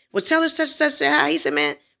 okay. Well, tell her such say hi. He said,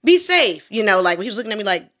 man, be safe. You know, like he was looking at me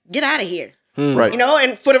like, get out of here. Right. You know,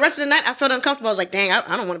 and for the rest of the night, I felt uncomfortable. I was like, dang,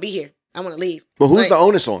 I don't want to be here. I want to leave. But who's the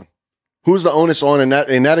onus on? Who's the onus on in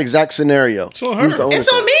that exact scenario? It's on her. It's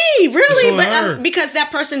on me, really. But because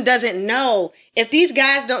that person doesn't know. If these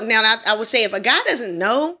guys don't, now I would say if a guy doesn't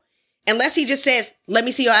know, unless he just says, let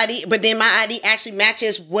me see your ID, but then my ID actually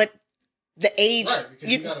matches what the age. Right,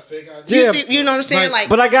 because you got a fake ID. You know what I'm saying? Right. Like,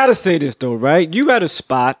 but I gotta say this though, right? You at a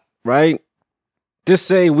spot, right? Just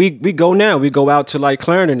say we go now. We go out to like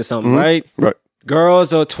Clarendon or something, right? Right.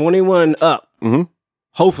 Girls are 21 up.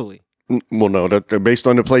 Hopefully. Well, no, they're based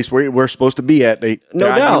on the place where we're supposed to be at. No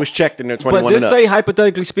doubt. ID was checked and they're 21 But just and up. say,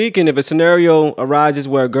 hypothetically speaking, if a scenario arises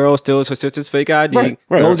where a girl steals her sister's fake ID,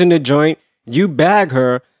 goes in the joint, you bag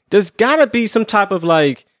her, there's gotta be some type of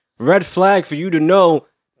like red flag for you to know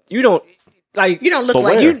you don't like. You don't look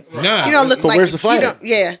like you. Nah. You don't look like. Where's the flag?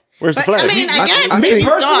 Where's the flag? I mean, I guess me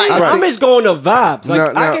personally, I'm just going to vibes.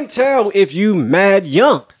 Like now, I can tell if you mad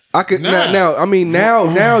young. I could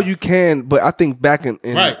now you can, but I think back in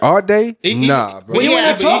our day, nah, bro. We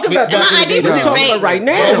weren't talking about that. My ID wasn't fake right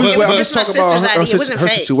now. It was just my sister's ID. It wasn't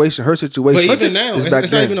fake. Her situation. But even now,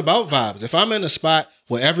 it's not even about vibes. If I'm in a spot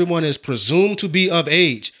where everyone is presumed to be of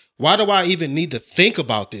age, why do I even need to think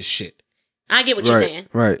about this shit? I get what you're saying.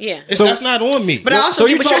 Right. Yeah. That's not on me. But I also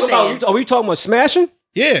get what you're saying. Are we talking about smashing?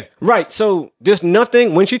 Yeah. Right. So there's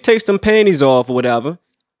nothing when she takes them panties off or whatever.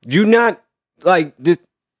 You not like this.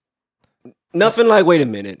 Nothing like, wait a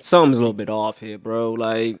minute, something's a little bit off here, bro.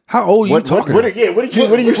 Like, how old are you talking? What are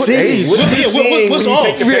you seeing? What's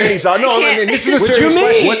off? This is a what serious you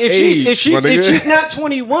mean? question. If she's not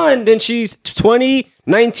 21, then she's 20,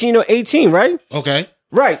 19, or 18, right? Okay.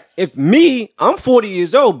 Right. If I'm 40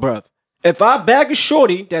 years old, bruv. If I bag a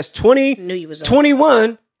shorty that's 20,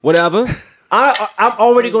 21, whatever, I'm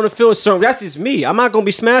already going to feel certain. That's just me. I'm not going to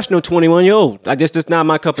be smashing no 21-year-old. Like, that's not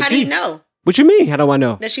my cup of tea. How do you know? What you mean? How do I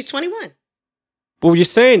know? That she's 21. Well, you're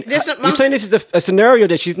saying this is a scenario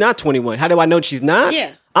that she's not 21. How do I know she's not?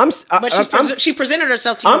 Yeah. But she presented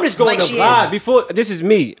herself to you. I'm just going to vibe. Before this is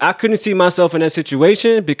me. I couldn't see myself in that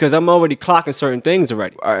situation because I'm already clocking certain things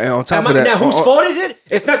already. On top of that, now whose fault is it?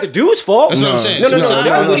 It's not the dude's fault. That's what I'm saying. No.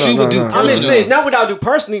 I'm just saying it's not what I'll do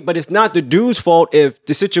personally, but it's not the dude's fault if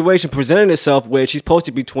the situation presented itself where she's supposed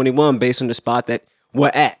to be 21 based on the spot that we're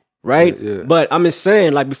at. Right? Yeah. But I'm just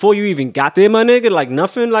saying, like, before you even got there, my nigga, like,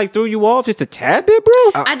 nothing, like, threw you off just a tad bit, bro?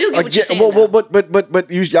 I do get what you're saying, but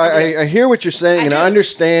I hear what you're saying, and I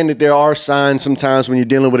understand that there are signs sometimes when you're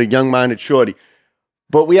dealing with a young-minded shorty,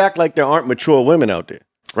 but we act like there aren't mature women out there,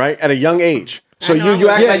 right? At a young age. So you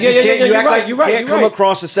act like you can't come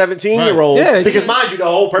across a 17-year-old because, mind you, the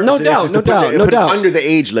whole purpose of this is to put it under the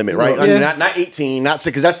age limit, right? Not 18, not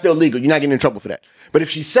 6, because that's still legal. You're not getting in trouble for that. But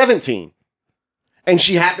if she's 17... and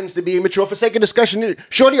she happens to be immature for sake of discussion.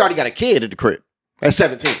 Shorty already got a kid at the crib at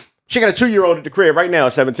 17. She got a 2-year-old at the crib right now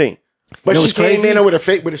at 17. But she came in with a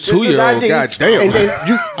fake, with a 2-year-old. God damn. And then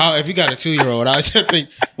you, if you got a 2-year-old, I think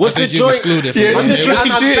what's the you excluded from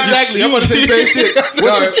exactly. I'm going to say the same shit. You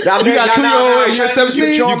got a 2-year-old and you're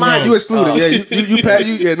 17. You excluded. Yeah, you pass.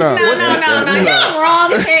 Yeah, no. No, you're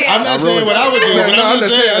wrong as hell. I'm not saying what I would do, but I'm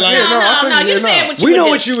just saying like, no, you saying what you we know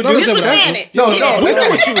would what you would do. You were saying it. No, we know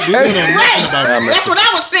what you would do. Right. That's what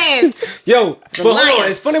I was saying. Yo, but hold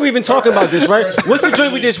on. It's funny we've been talking about this, right? What's the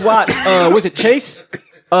joint we just watched? Was it Chase?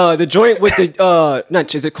 The joint with the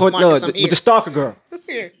not is it called with the stalker girl?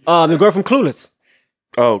 The girl from Clueless.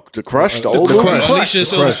 Oh, the Crush, the old Alicia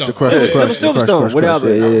Silverstone. Silverstone, whatever.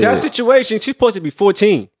 That situation, she's supposed to be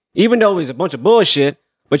 14, even though it's a bunch of bullshit.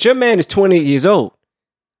 But your man is 28 years old,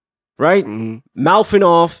 right? Mouthing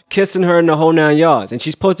off, kissing her in the whole 9 yards, and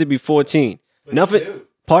she's supposed to be 14. Nothing.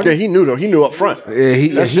 Pardon? Yeah, he knew though. He knew up front. Yeah,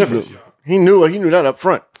 that's different. He knew that up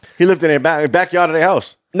front. He lived in their backyard of their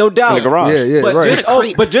house. No doubt. In the garage. Yeah, but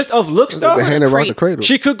right. just of looks though, the hand around the cradle.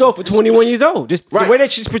 She could go for 21 years old. Just the way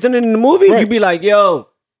that she's presented in the movie, you'd be like, yo,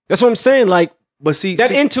 that's what I'm saying. Like, but see,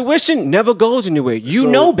 intuition never goes anywhere. You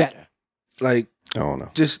know better. Like, I don't know.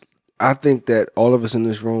 I think that all of us in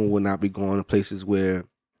this room will not be going to places where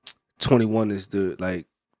 21 is the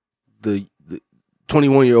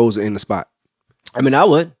 21-year-olds are in the spot. I mean, I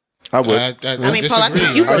would. I would. I mean, Paul, I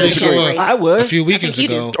think you go to the race. I would. A few weekends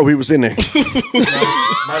ago. Oh, we was in there.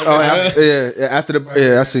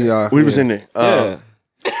 I see y'all. We was in there. Yeah,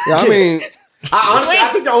 I mean, honestly, I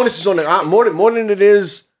think the onus is on the more than it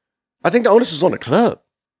is. I think the onus is on the club.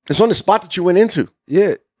 It's on the spot that you went into.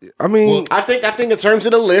 Yeah, I mean, I think in terms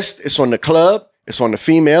of the list, it's on the club. It's on the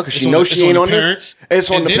female because she knows she ain't on the parents. It's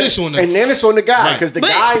on the parents, and then it's on the guy because the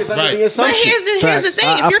guy is under the assumption. But here's the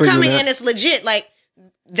thing: if you're coming in, it's legit. Like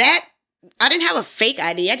that, I didn't have a fake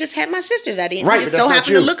ID. I just had my sister's ID. Right, it so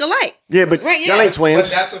happened to look alike. Yeah, but y'all ain't twins.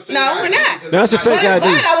 But that's a fake no, ID. we're not. That's a fake ID.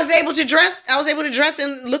 But I was able to dress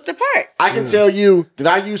and look the part. I can tell you that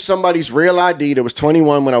I used somebody's real ID that was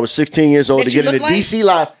 21 when I was 16 years old to get into DC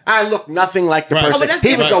Live. I looked nothing like the person.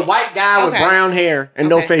 He was a white guy with brown hair and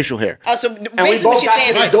no facial hair. Oh, so and basically we both what you're got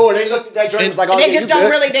saying to the door. They looked at that joint and was like, "Oh, they just don't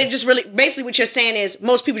really. They just really. Basically, what you're saying is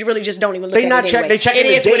most people really just don't even look at it. They checking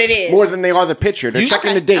the dates more than they are the picture. They're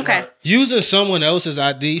checking the date. Okay. Using someone else's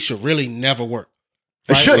ID should really never work.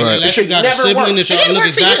 It shouldn't. Unless you got a sibling that y'all look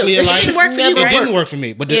exactly alike. It didn't work for you. It didn't work for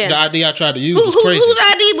me. But the ID I tried to use was crazy. Whose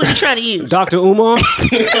ID was you trying to use? Dr. Umar?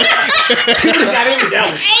 This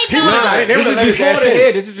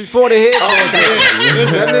is before the head.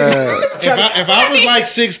 If I was like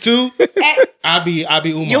 6'2", I'd be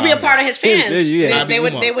Umar. You'll be a part of his fans. Yeah. They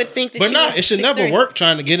would think that. But no, it should never work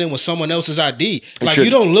trying to get in with someone else's ID. Like you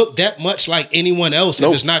don't look that much like anyone else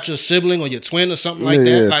if it's not your sibling or your twin or something like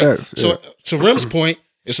that. Like so. To Rim's point,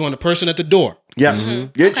 it's on the person at the door. Yes.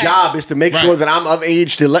 Your job is to make sure that I'm of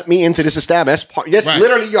age to let me into this establishment. That's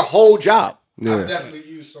literally your whole job. Yeah. I've definitely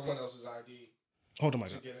used someone else's ID. Hold on, my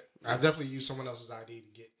God. I've definitely used someone else's ID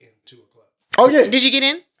to get into a club. Oh, yeah. Did you get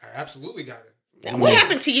in? I absolutely got in. What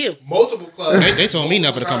happened to you? Multiple clubs. They told me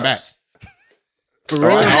never to come back. For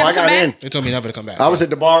real? I got in. They told me never to come back. I was at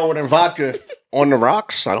the bar ordering vodka on the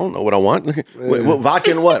rocks. I don't know what I want. What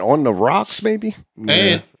vodka and what? On the rocks, maybe?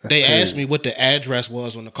 And they asked me what the address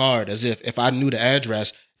was on the card, as if I knew the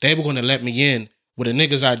address, they were going to let me in with a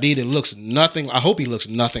nigga's ID that looks nothing. I hope he looks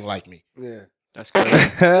nothing like me. Yeah. That's crazy.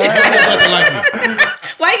 Nothing like me.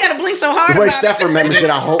 Why you got to blink so hard? The way Steph remembers it,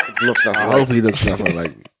 I hope it looks nothing like I hope he looks nothing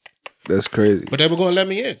like me. That's crazy. But they were going to let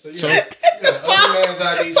me in. So other man's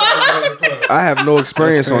ID. I have no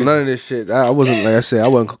experience on none of this shit. I wasn't, like I said, I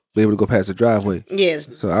wasn't be able to go past the driveway. Yes.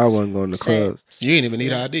 So I wasn't going to clubs. you ain't even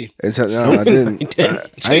need ID. No, I didn't. I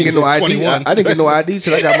didn't get no ID. I didn't get no ID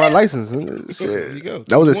till I got my license. Shit. There you go.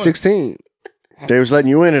 That was at 16. They was letting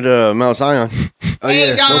you in at Mount Zion. Oh,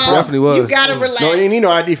 yeah. No, definitely was. You got to relax. No, you didn't need no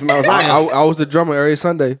ID from Mount Zion. I was the drummer every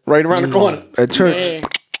Sunday. Right around the corner. At church. Yeah.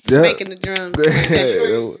 Spanking the drums.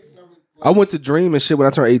 I went to Dream and shit when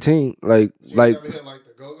I turned 18. Like, you never hit like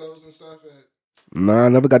the Go-Go's and stuff? Nah, I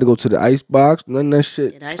never got to go to the Icebox. None of that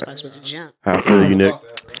shit. Yeah, the Icebox was a jump. I feel you, Nick.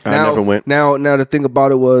 I never went. Now the thing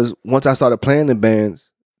about it was once I started playing in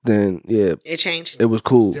bands, then it changed. It was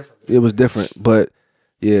cool. It was different, but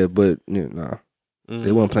nah,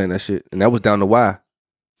 they weren't playing that shit, and that was down the Y.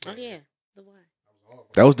 Oh yeah, the Y.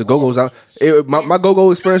 That was the Go-Go's out. My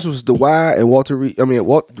Go-Go experience was the Y and Walter Reed. I mean,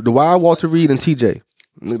 the Y, Walter Reed, and TJ.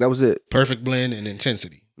 That was it. Perfect blend and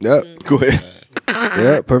intensity. Yep. Go ahead.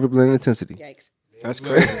 Yeah, perfect blend and intensity. Yikes. That's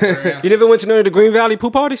crazy. You never went to none of the Green Valley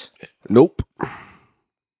pool parties? Nope.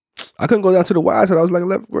 I couldn't go down to the Y until I was like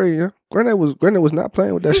 11th grade. Yeah, Granddad was not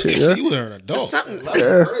playing with that shit. Yeah, You were an adult. Something.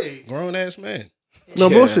 Grown ass man. No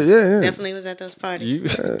bullshit. Yeah. Definitely was at those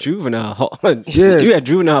parties. Juvenile. Yeah. You had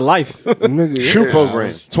juvenile life. Nigga, Shoe program.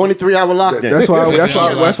 23-hour lockdown. That's why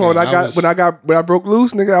when I broke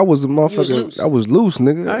loose, nigga, I was a motherfucker. I was loose,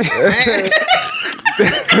 nigga.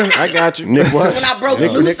 I got you. Nick, what? When I broke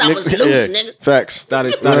loose, I was loose, nigga. Facts.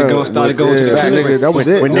 Started going to the nigga, that was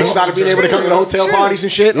it. When Nick started being able to come to the hotel parties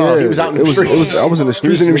and shit, he was out in the streets. I was in the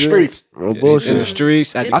streets. He was in the streets. No bullshit. in the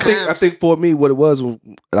streets. I think for me, what it was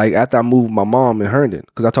like after I moved my mom in Herndon,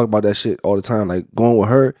 because I talk about that shit all the time. Like going with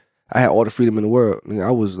her, I had all the freedom in the world.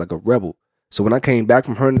 I was like a rebel. So when I came back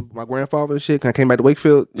from Herndon, my grandfather and shit, I came back to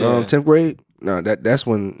Wakefield, 10th grade. No, that's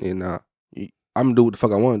when I'm gonna do what the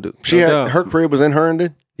fuck I want to do. She had her crib was in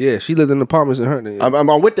Herndon. Yeah, she lived in apartments in Herndon. Yeah.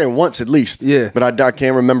 I went there once at least. Yeah, but I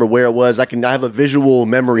can't remember where it was. I have a visual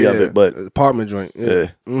memory of it, but apartment joint. Yeah,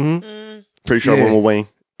 pretty sure I went with Wayne.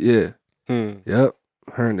 Yeah, yep,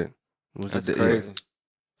 Herndon was crazy.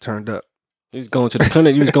 Turned up. You was going to the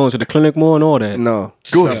clinic. You was going to the clinic more and all that. No,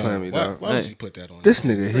 Good. Stop playing me, dog. Why would you put that on? This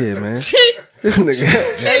nigga here, man. This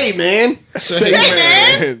nigga. Hey, man.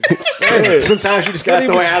 Sometimes you just gotta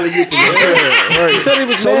throw an alley-oop. He said he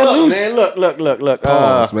was So look.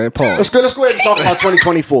 Pause, man. Pause. Let's go ahead and talk about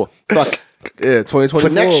 2024. Fuck. Yeah, 2024. For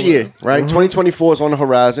next year, right? 2024 is on the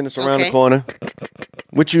horizon. It's around the corner.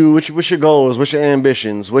 What's your goals? What's your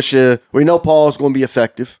ambitions? We know Paul's gonna be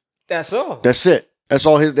effective. That's all. That's it. That's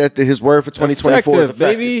all his word for 2024 is effective.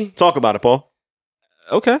 Baby. Talk about it, Paul.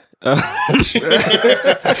 Okay. Try.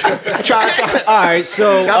 All right.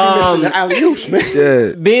 So I'll be missing the alley-oops, man.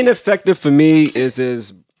 Yeah. Being effective for me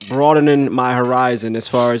is broadening my horizon as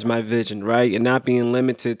far as my vision, right? And not being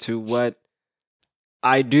limited to what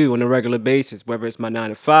I do on a regular basis, whether it's my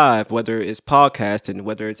 9 to 5, whether it's podcasting,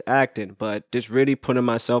 whether it's acting, but just really putting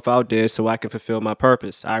myself out there so I can fulfill my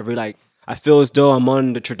purpose. I feel as though I'm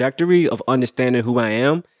on the trajectory of understanding who I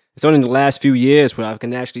am. It's only in the last few years where I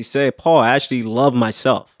can actually say, Paul, I actually love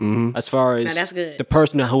myself as far as that's good. the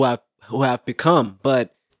person who I've become,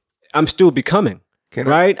 but I'm still becoming.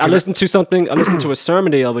 I listened to a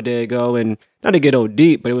sermon the other day ago, and not to get old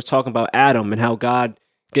deep, but it was talking about Adam and how God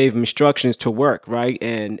gave him instructions to work, right?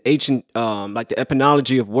 And ancient, like the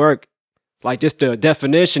etymology of work, like just the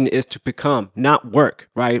definition is to become, not work,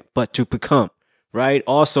 right? But to become, right?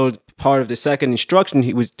 Also, part of the second instruction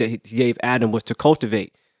he gave Adam was to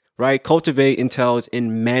cultivate, right? Cultivate entails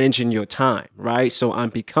in managing your time, right? So I'm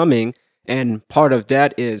becoming, and part of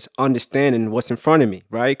that is understanding what's in front of me,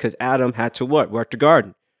 right? Because Adam had to what? Work the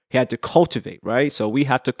garden. He had to cultivate, right? So we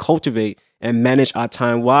have to cultivate and manage our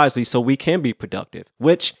time wisely so we can be productive,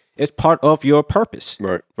 which is part of your purpose,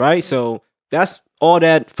 right? So that's all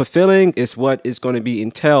that fulfilling is what is going to be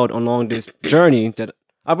entailed along this journey that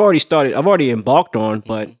I've already embarked on,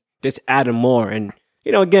 but just adding more and,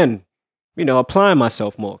 again, applying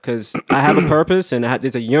myself more because I have a purpose and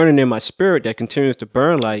there's a yearning in my spirit that continues to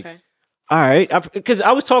burn like, all right, because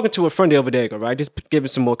I was talking to a friend the other day ago, right? Just giving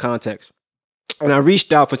some more context. And I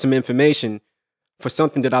reached out for some information for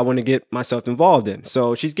something that I want to get myself involved in.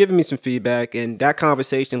 So she's giving me some feedback, and that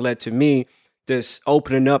conversation led to me just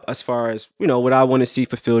opening up as far as, what I want to see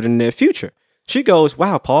fulfilled in the near future. She goes,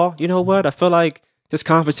 wow, Paul, you know what? I feel like this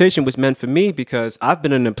conversation was meant for me because I've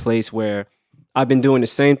been in a place where I've been doing the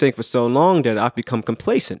same thing for so long that I've become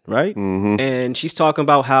complacent, right? Mm-hmm. And she's talking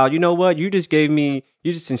about how, you know what? You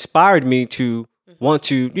just inspired me to want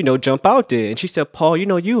to, jump out there. And she said, Paul,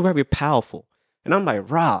 you're very powerful. And I'm like,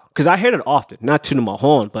 rah, because I hear it often, not tooting my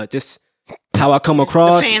horn, but just how I come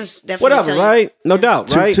across. The fans definitely whatever, right? No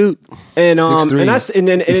doubt, right? Toot. And 6'3". and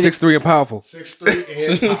then 6'3" and powerful. 6'3"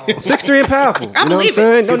 and powerful. 6'3" and powerful. I believe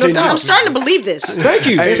it. No, I'm starting to believe this. Thank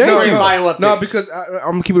you. Hey, Thank you. No, because I'm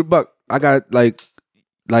gonna keep it a buck. I got like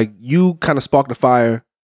you kind of sparked the fire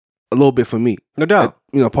a little bit for me. No doubt.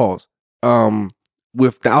 Pause.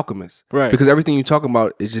 With The Alchemist, right? Because everything you're talking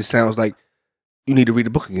about, it just sounds like you need to read the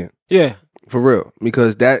book again. Yeah. For real,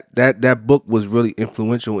 because that book was really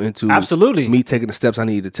influential into absolutely me taking the steps I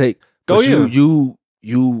needed to take. Go but you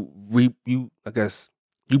I guess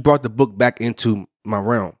you brought the book back into my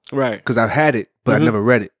realm, right? Because I've had it, but I never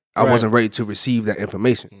read it. I wasn't ready to receive that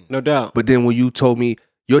information. No doubt. But then when you told me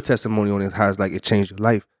your testimony on it, how it's like it changed your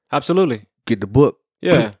life. Absolutely. Get the book.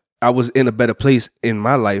 Yeah. I was in a better place in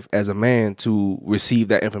my life as a man to receive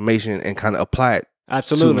that information and kind of apply it.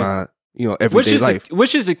 Absolutely. To my everyday life.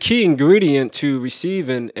 Which is a key ingredient to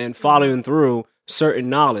receiving and following through certain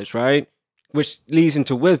knowledge, right? Which leads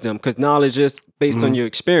into wisdom, because knowledge is based on your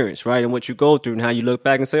experience, right? And what you go through and how you look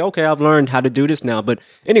back and say, okay, I've learned how to do this now. But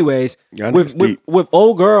anyways, with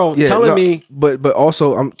old girl telling me... But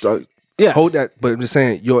also, I'm sorry, hold that, but I'm just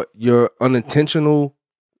saying, your unintentional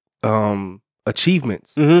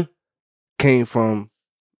achievements came from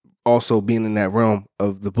also being in that realm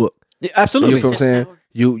of the book. Yeah, absolutely. You feel what I'm saying?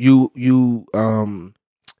 You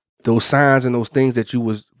those signs and those things that you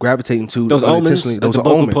was gravitating to, those omens, those are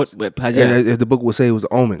omens. If the book would say it was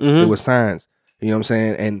omens, it was signs. You know what I'm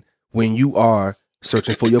saying? And when you are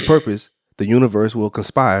searching for your purpose, the universe will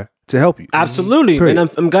conspire to help you. Absolutely. And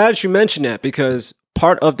I'm glad that you mentioned that, because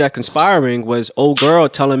part of that conspiring was old girl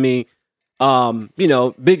telling me,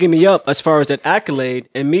 bigging me up as far as that accolade,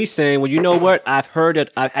 and me saying, well, you know what? I've heard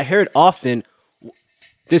it. I hear it often.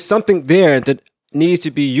 There's something there that needs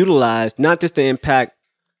to be utilized, not just to impact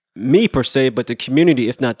me per se, but the community,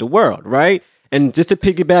 if not the world, right? And just to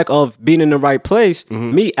piggyback of being in the right place,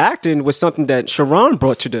 me acting was something that Sharon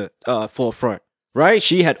brought to the forefront, right?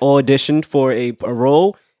 She had auditioned for a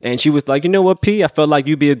role, and she was like, you know what, P, I felt like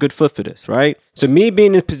you'd be a good fit for this, right? So me being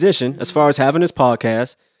in this position, as far as having this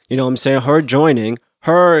podcast, you know what I'm saying, her joining,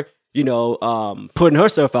 her, putting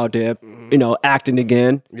herself out there, acting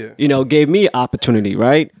again, gave me an opportunity,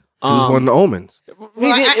 right? She was one of the omens. Well,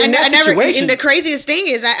 I never. And the craziest thing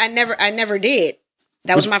is, I never did.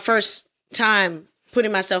 That was my first time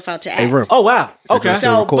putting myself out to act. Oh wow! Okay.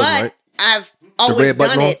 So, but I've always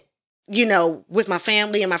done it, with my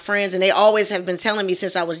family and my friends, and they always have been telling me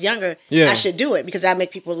since I was younger, I should do it because I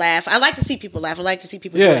make people laugh. I like to see people laugh. I like to see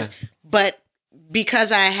people rejoice. But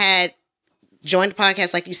because I had joined the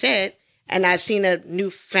podcast, like you said, and I've seen a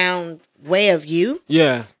newfound way of you.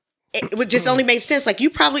 Yeah. It would just only make sense. Like, you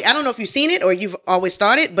probably, I don't know if you've seen it or you've always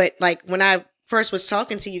started, but like when I first was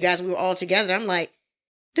talking to you guys, we were all together. I'm like,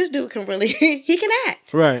 this dude can really, he can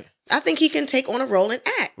act. Right. I think he can take on a role and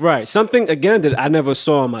act. Right. Something, again, that I never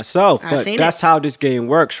saw myself, but that's how this game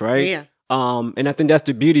works, right? Yeah. And I think that's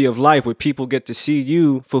the beauty of life, where people get to see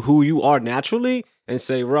you for who you are naturally and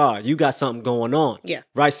say, Rod, you got something going on. Yeah.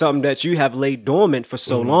 Right? Something that you have laid dormant for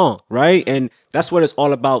so long, right? And that's what it's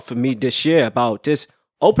all about for me this year, about just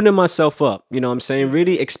opening myself up, you know what I'm saying?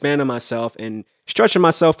 Really expanding myself and stretching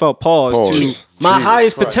myself out, to my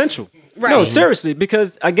highest potential. Right. No, seriously,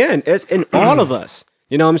 because again, it's in all of us.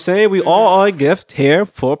 You know what I'm saying? We all are a gift here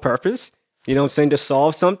for a purpose. You know what I'm saying? To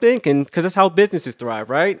solve something, and because that's how businesses thrive,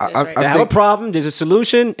 right? They have a problem, there's a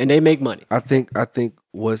solution, and they make money. I think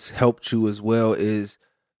what's helped you as well is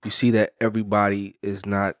you see that everybody is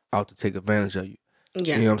not out to take advantage of you.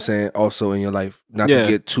 Yeah. You know what I'm saying? Also in your life, not to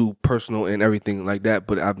get too personal and everything like that,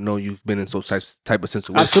 but I know you've been in those type of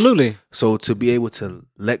situations. Absolutely. So to be able to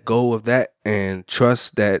let go of that and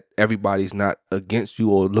trust that everybody's not against you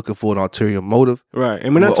or looking for an ulterior motive. Right.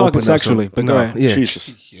 And we're not talking sexually, but go ahead. Yeah.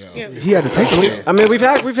 Jesus. Yeah. He had to take it. I mean, we've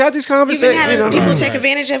had these conversations. You've been having people take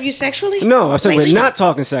advantage of you sexually? No, I said we're not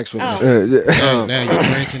talking sexually. Now you're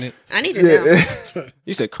cranking it. I need to know.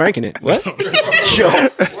 You said cranking it. What? Yo.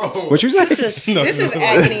 What you said? This is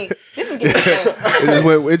agony. This is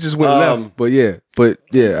getting it just went left. But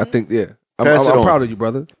yeah, I think, I'm proud of you,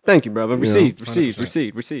 brother. Thank you, brother. Receive.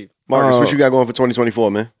 Marcus, what you got going for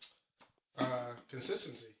 2024, man?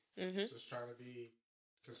 Consistency. Just trying to be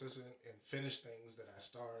consistent and finish things that I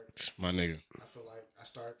start. My nigga. I feel like I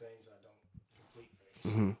start things and I don't complete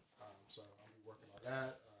things. So I'll be working on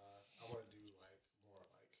that. I want to do more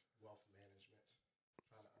wealth management,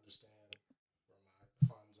 trying to understand where my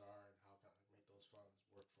funds are and how can I make those funds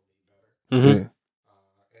work for me better.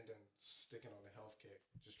 And then sticking on the health kick,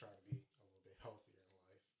 just trying to be a little bit healthier in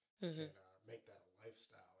life and make that a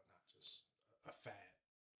lifestyle and not just a fad.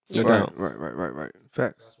 Right.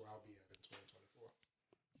 Fact. That's where I'll be at in 2024.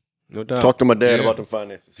 No doubt. Talk to my dad about the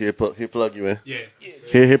finances. He'll plug you in. Yeah.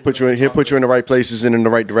 He'll put you in. He'll put you in the right places and in the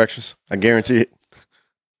right directions. I guarantee it.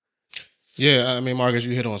 Yeah, I mean, Marcus,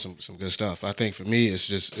 you hit on some good stuff. I think for me, it's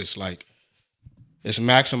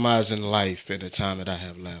maximizing life at the time that I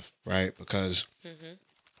have left, right? Because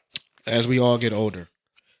as we all get older,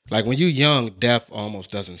 like when you're young, death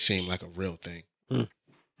almost doesn't seem like a real thing,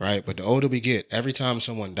 right? But the older we get, every time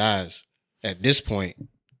someone dies, at this point,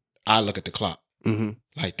 I look at the clock.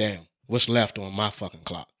 Like, damn, what's left on my fucking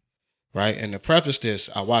clock, right? And to preface this,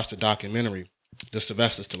 I watched the documentary, the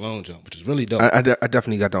Sylvester Stallone jump, which is really dope. I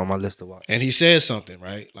definitely got that on my list to watch. And he says something,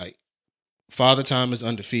 right? Like, Father Time is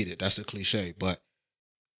undefeated. That's a cliche, but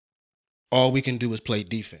all we can do is play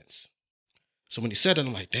defense. So when he said it,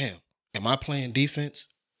 I'm like, damn, am I playing defense?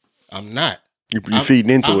 I'm not. You're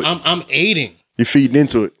feeding into it. I'm aiding. You're feeding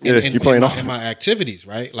into it. Yeah, you're playing off in my activities,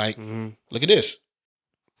 right? Like, look at this.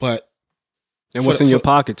 But and what's in your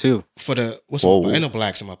pocket too? For the ain't no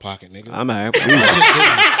blacks in my pocket, nigga. I'm out.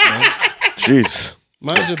 Jeez.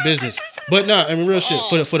 Mind your business. But no, I mean, real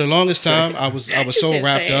shit. For the longest time, I was so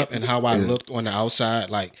wrapped up in how I looked on the outside,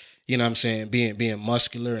 like, you know what I'm saying, being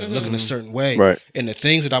muscular and looking a certain way. Right. And the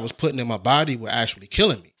things that I was putting in my body were actually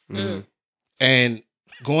killing me. And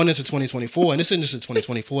going into 2024, and this isn't just a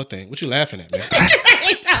 2024 thing. What you laughing at, man?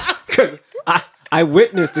 Because I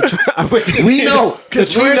witnessed We know,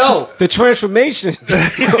 because we know the transformation.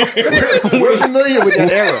 we're familiar with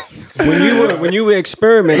that era. When you were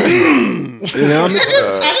experimenting, you know. I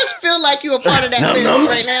just feel like you're a part of that list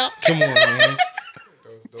right now. Come on, man.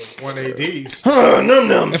 Those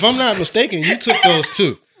 1ADs. If I'm not mistaken, you took those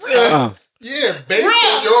too. Yeah, based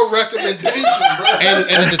on your recommendation, bro. And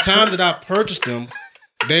at the time that I purchased them,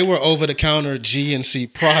 they were over-the-counter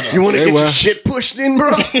GNC products. You want to get your shit pushed in,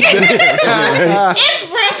 bro? It's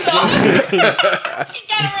real, dog.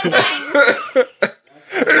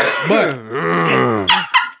 But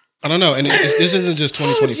I don't know, and this isn't just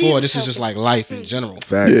 2024. This is just like life in general.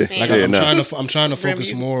 Facts. Like I'm trying to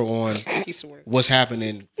focus more on what's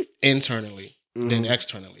happening internally than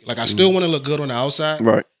externally. Like I still want to look good on the outside,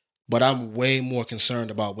 Right. but I'm way more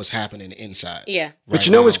concerned about what's happening inside. Yeah. But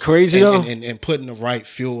you know what's crazy though? And putting the right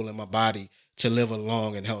fuel in my body to live a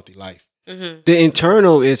long and healthy life. Mm-hmm. The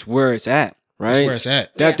internal is where it's at, right? That's where it's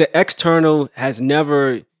at. That the external has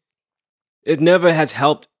never has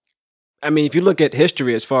helped. I mean, if you look at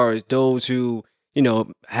history as far as those who, you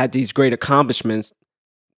know, had these great accomplishments,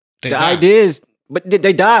 the idea is, but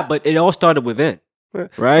they died, but it all started within,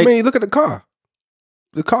 right? I mean, look at the car.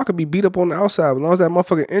 The car could be beat up on the outside, but as long as that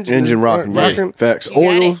motherfucking engine rocking. Facts.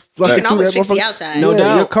 Oil flushing You can through always that fix the motherfucker. outside. No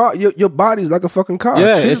doubt. Your car, your body's like a fucking car.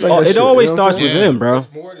 Yeah, Treat it like that shit, always you know what starts I'm saying? within, bro.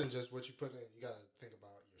 It's more than just what you put in. You got to think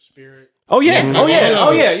about your spirit. Oh yeah, Yes, oh yeah, all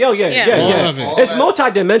oh yeah, All of it. It's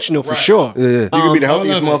multidimensional for sure. Yeah, yeah. You could be the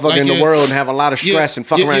healthiest all of it. motherfucker Like in the your- world and have a lot of stress and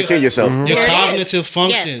fuck around and kill yourself. Your There it cognitive is.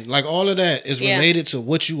 function, Yes. like all of that, is Yeah. related to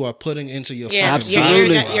what you are putting into your Yeah, fucking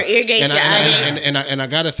Absolutely. body. Your ear gates, your eye gates. And I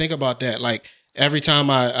got to think about that. Like every time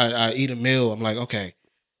I eat a meal, I'm like, okay,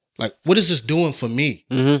 like what is this doing for me?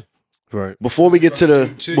 Mm-hmm. Right. Before we get to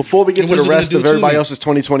the What is rest it gonna do of to everybody me? else's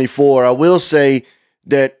 2024, I will say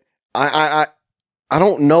that I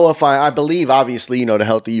don't know if I believe, obviously, you know, the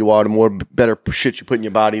healthier you are, the more better shit you put in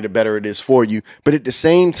your body, the better it is for you. But at the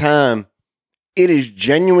same time, it is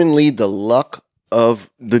genuinely the luck of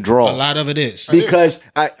the draw. A lot of it is. Because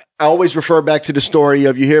I always refer back to the story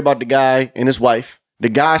of, you hear about the guy and his wife. The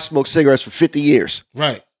guy smoked cigarettes for 50 years.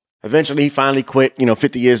 Right. Eventually, he finally quit,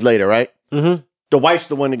 50 years later, right? Mm-hmm. The wife's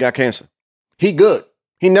the one that got cancer. He good.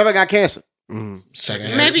 He never got cancer.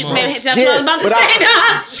 Secondhand Maybe smoke. that's what Yeah, I'm about to but say,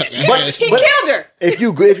 dog. Secondhand He smoke. killed her.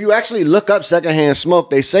 If you actually look up secondhand smoke,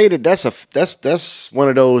 they say that that's one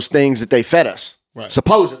of those things that they fed us. Right.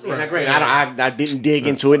 Supposedly. Now, granted, I didn't dig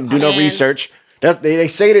into it and do no Man. research. They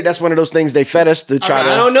say that that's one of those things they fed us to try to.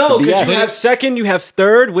 I don't know to because BS. you have second, you have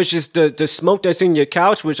third, which is the smoke that's in your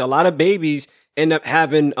couch, which a lot of babies end up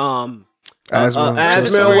having asthma and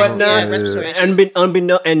Respiratory, whatnot, respiratory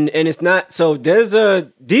and it's not. So there's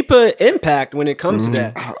a deeper impact when it comes to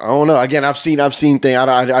that. I don't know. Again, I've seen things.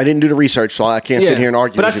 I didn't do the research, so I can't sit Yeah. here and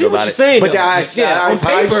argue. But I with see you what about you're it. saying, But though. On I've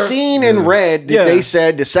paper- seen and read that Yeah. they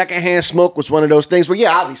said the secondhand smoke was one of those things. Well,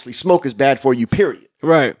 yeah, obviously, smoke is bad for you. Period.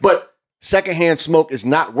 Right. But secondhand smoke is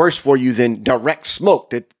not worse for you than direct smoke.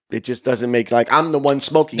 That it just doesn't make, like, I'm the one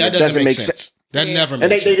smoking. That It doesn't make sense. That never And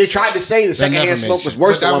makes they sense. tried to say the never secondhand makes smoke was sense.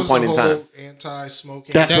 worse But at that one was point the in whole time.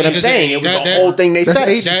 anti-smoking. That's what I'm saying. It was that- the whole thing they That's fed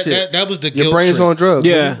us. Asian shit. That was the Your guilt brain's trip. on drugs.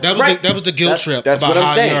 Yeah. That was Right. that was the guilt trip That's about what I'm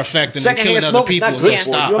how saying. you're affecting and Secondhand killing other smoke is people. not So good for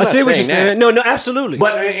stop. you. I'm I not see what you're saying saying. that. No, absolutely.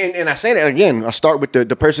 But and I say that again. I start with the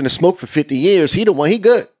person that smoked for 50 years. He the one. He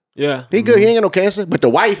good. yeah. He good. He ain't got no cancer. But the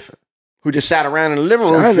wife who just sat around in the living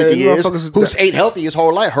room Shit, for 50 years, motherfuckers- who's ate healthy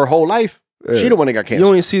her whole life, she the one that got You cancer.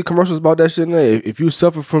 don't even see commercials about that shit. Nigga. If you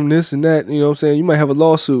suffer from this and that, you know what I'm saying, you might have a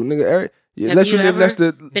lawsuit, nigga. Have Unless you live ever next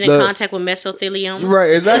to been in contact with mesothelioma?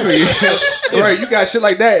 Right, exactly. Right, you got shit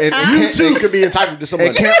like that. And You too could be entitled to some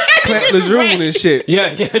and money. Camp Lejeune and shit.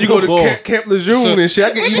 Yeah, yeah. You go to Camp Lejeune and shit.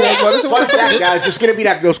 I get emails about this. Fun fact, guys, just gonna be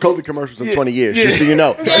like those COVID commercials in 20 years, just so you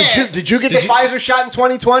know. Did you get the Pfizer shot in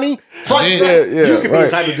 2020? Fun did. fact, Yeah, you could be right.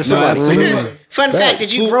 entitled to No, some money. absolutely. Fun fact,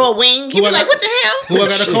 did you grow a wing? You'd who be I like, got- what the hell? Who I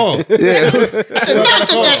got to call? I said, not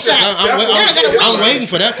took that shot. I'm waiting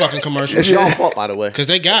for that fucking commercial It's your fault, by the way. because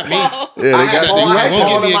they got me. Yeah, I they had got called, you. I had Won't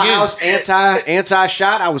called get in me my again. house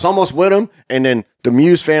anti-shot. I was almost with him, and then the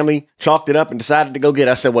Muse family chalked it up and decided to go get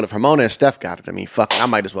it. I said, well, if Ramona and Steph got it, I mean, fuck it, I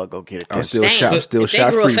might as well go get it. I'm still Dang. shot. I'm If still they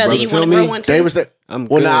shot grew a free, feather, brother. you Feel want to grow me? one too? They was the I'm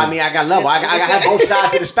well, good. nah, I mean, I got love. I have both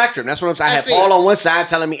sides of the spectrum. That's what I'm saying. I have see. Paul on one side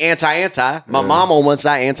telling me anti. My mom on one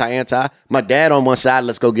side, anti. My dad on one side,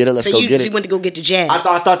 let's go get it. Let's So go you get just it. went to go get the jab.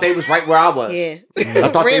 I thought they was right where I was. Yeah. I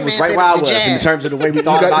thought they Red was man right said where I it's was the in jab. terms of the way we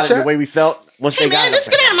thought got about the it, and the shot? way we felt. Once Hey they man, got let's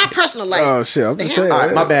it. get out of my personal life. Oh shit! I'm just saying. All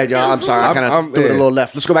right, my bad, y'all. I'm sorry. I kind of threw it a little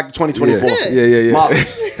left. Let's go back to 2024. Yeah.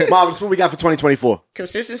 Marvelous, what we got for 2024?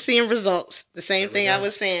 Consistency and results. The same thing I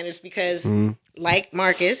was saying is because, like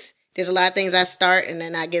Marcus, there's a lot of things I start and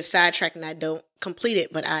then I get sidetracked and I don't complete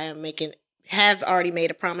it. But I have already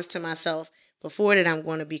made a promise to myself before that I'm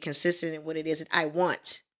going to be consistent in what it is that I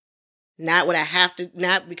want. Not what I have to,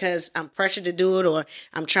 not because I'm pressured to do it or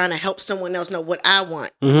I'm trying to help someone else know what I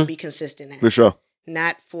want. Be consistent at. For sure.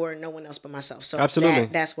 Not for no one else but myself. So Absolutely.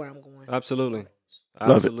 that's where I'm going. Absolutely.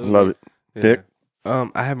 Love it. Yeah. Dick?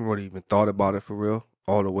 I haven't really even thought about it for real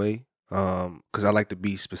all the way. Because I like to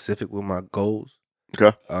be specific with my goals.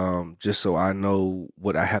 Okay. Just so I know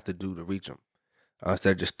what I have to do to reach them.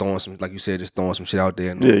 Instead of just throwing some, like you said, just throwing some shit out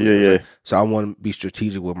there. Yeah. So I want to be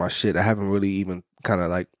strategic with my shit. I haven't really even kind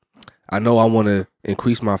of like, I know I want to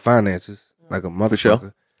increase my finances like a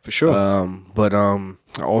motherfucker. For sure. But I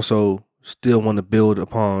also still want to build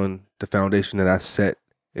upon the foundation that I set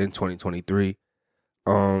in 2023.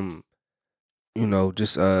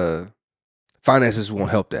 Just finances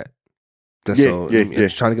won't help that. That's all.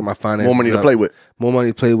 Just trying to get my finances More money up, to play with. More money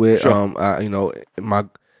to play with. Sure. My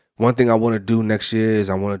one thing I want to do next year is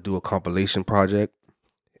I want to do a compilation project,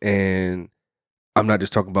 and I'm not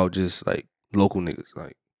just talking about just like local niggas.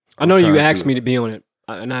 Like I know you asked me to be on it,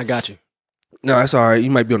 and I got you. No, that's all right.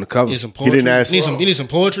 You might be on the cover. You need some poetry. didn't ask. You need some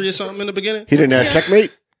poetry or something in the beginning. He didn't ask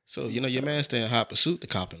checkmate. So your man stay in hot pursuit, the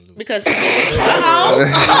cop and Luke. Because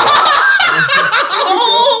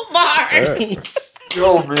Mark.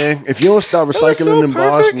 Yo, man, if you don't start recycling them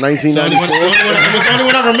bars from 1994, It's the only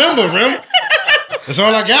one I remember, Rim. That's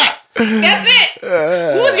all I got. That's it.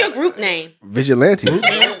 What was your group name? Vigilante.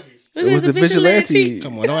 It was the Vigilante.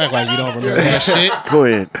 Come on, don't act like you don't remember that shit. go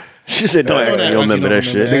ahead. She said, "Don't act like you don't remember that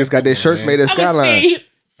shit." Niggas got their shirts made at Skyline.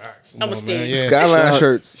 I'm a Steve. Yeah. Skyline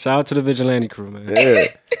shirts. Shout out to the Vigilante crew, man.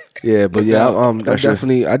 Yeah, but yeah,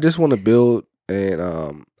 I just want to build, and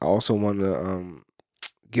I also want to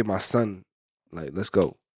get my son like, let's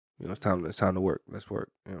go. It's time to work. Let's work.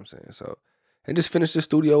 You know what I'm saying? So, and just finish the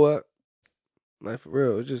studio up. Like for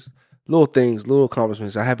real, it's just little things, little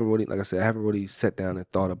accomplishments. I haven't really sat down and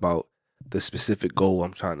thought about the specific goal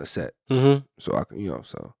I'm trying to set. Mm-hmm. So I can,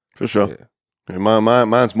 For sure. Yeah.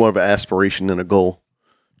 Mine's more of an aspiration than a goal.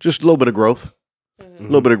 Just a little bit of growth. A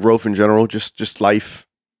little bit of growth in general. Just life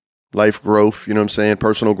growth. You know what I'm saying?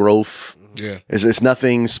 Personal growth. Yeah. It's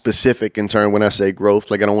nothing specific in turn when I say growth.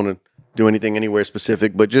 Like I don't want to do anything anywhere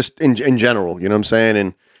specific, but just in general. You know what I'm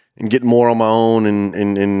saying? And getting more on my own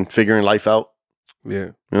and figuring life out.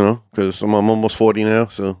 Yeah. Because I'm almost 40 now.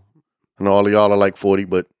 So I know all of y'all are like 40,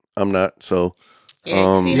 but I'm not. So.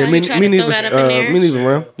 Yeah, you see how you try to throw that up in there? Me neither,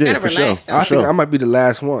 bro. Yeah, Gotta for relax, sure. though. I think I might be the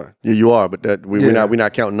last one. Yeah, you are, but that we're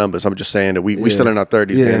not counting numbers. I'm just saying that we still in our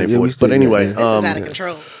 30s, Yeah, man. yeah, we 40s. still- But anyway, This is out of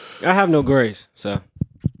control. I have no grays, so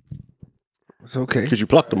It's okay. because you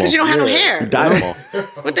plucked them all. Because you don't have no hair. You dyed them all.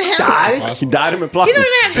 What the hell? You dyed them and plucked He them.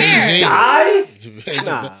 don't even have hair.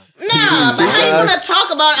 nah. No, but how you gonna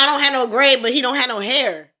talk about I don't have no gray, but he don't have no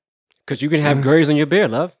hair? Because you can have grays on your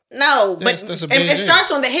beard, love. No, but That's a it big hair.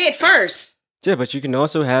 starts on the head first. Yeah, but you can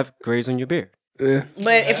also have grays on your beard. Yeah.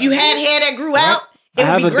 But if you had hair that grew out, it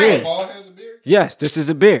I would have be a gray. beard. Paul has a beard. Yes, this is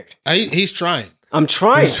a beard. He's trying. I'm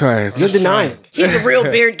trying. He's trying. You're denying. He's the real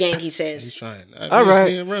beard gang, he He's says. trying. All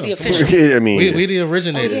right. It's the official. Yeah, I mean, We the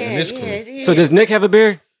originators in this crew. yeah. So does Nick have a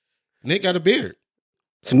beard? Nick got a beard.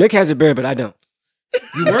 So Nick has a beard, but I don't.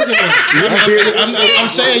 You working on it. I'm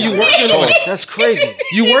saying you working on it. That's crazy.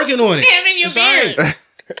 You working on it. Having your It's all right. beard.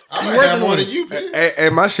 I might have more than you, man.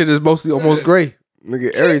 And my shit is mostly almost gray.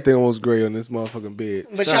 Nigga, everything almost gray on this motherfucking bed.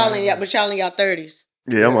 But y'all in y'all 30s.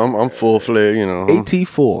 yeah, I'm full fledged. I'm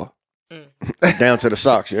AT4. down to the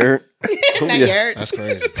socks. You heard? Not you heard. That's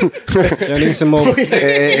crazy. Y'all need some more.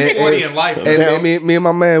 He's 40 in life. And me and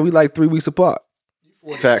my man, we like 3 weeks apart.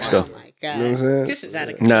 Facts Oh though. my God. You know what I'm saying? This is out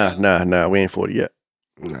of control. Nah. We ain't 40 yet.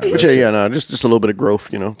 Nah, But yeah. Just a little bit of growth.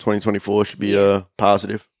 2024 should be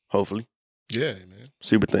positive. Hopefully, Yeah, man.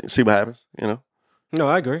 see what happens. No,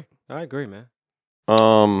 I agree, man.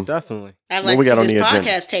 Definitely. I'd What like we to got see on this the agenda?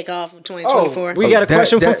 podcast take off in 2024. We got a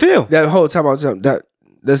question from Phil. That whole time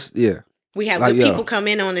that's We have like, good yo. people come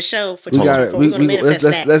in on the show for we got it. 2024. We're going to manifest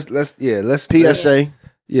that. Let's PSA.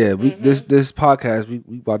 Yeah, this podcast we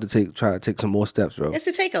about to try to take some more steps, bro. It's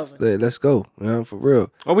the takeover. Yeah, let's go, for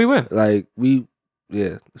real. Oh, we win. Like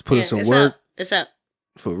let's put in some it's work up. It's up.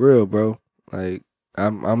 for real, bro. Like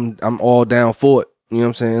I'm all down for it. You know what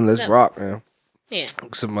I'm saying? Let's Yeah. rock, man. Yeah.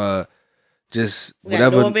 Some just We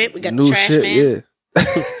got whatever Norbit, we got the new trash shit. man. Yeah.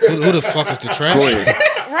 Who the fuck is the trash? Go ahead.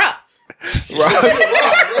 Rock.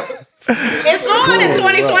 It's on in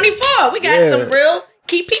 2024. We got some real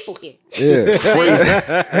key people here. Yeah.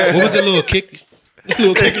 What was that little kick?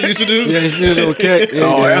 Little kick you used to do? Yeah, he used to do a little kick. Yeah,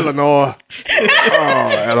 Oh, Eleanor.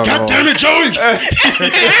 Oh, Eleanor. God damn it, Joey!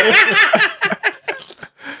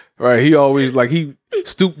 Right, he always like he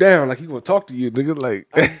stooped down like he gonna talk to you, nigga. Like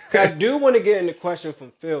I do want to get in the question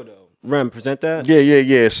from Phil though. Rem, present that.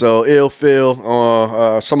 Yeah. So Ill Phil,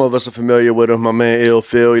 some of us are familiar with him. My man Ill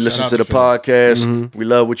Phil, he listens to the podcast. Mm-hmm. We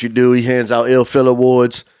love what you do. He hands out Ill Phil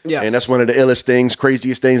awards. Yes. And that's one of the illest things,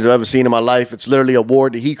 craziest things I've ever seen in my life. It's literally an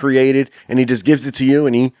award that he created, and he just gives it to you,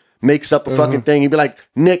 and he makes up a fucking thing. He'd be like,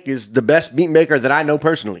 Nick is the best beat maker that I know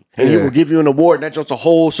personally. And he will give you an award, and that's just a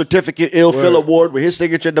whole certificate, Ill Phil award with his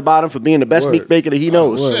signature at the bottom for being the best beat maker that he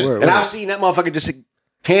knows. I've seen that motherfucker just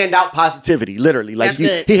hand out positivity, literally. Like he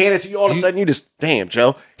handed it to you all of a sudden, you just, damn,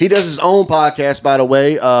 Joe. He does his own podcast, by the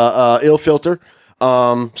way, Ill Filter.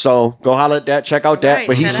 So go holler at that, check out that. Right,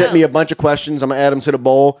 but he sent me a bunch of questions. I'm gonna add them to the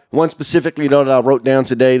bowl. One specifically though that I wrote down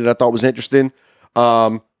today that I thought was interesting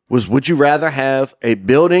was, would you rather have a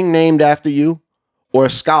building named after you or a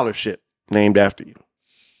scholarship named after you?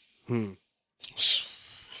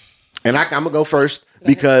 And I'm gonna go first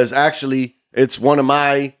because actually it's one of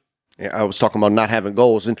my, I was talking about not having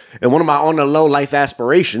goals, and one of my on the low life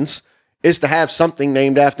aspirations is to have something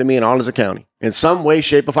named after me in Arlington County in some way,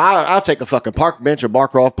 shape, or form. I'll take a fucking park bench or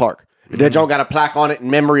Barcroft Park. If that joint got a plaque on it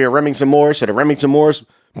in memory of Remington Morris or the Remington Morris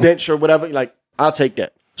bench or whatever, like, I'll take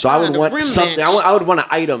that. So I would want something. I would want an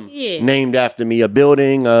item named after me, a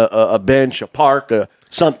building, a bench, a park,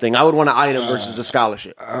 something. I would want an item versus a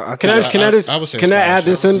scholarship. Can I add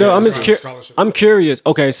this in though? I'm curious.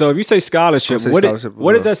 Okay, so if you say scholarship,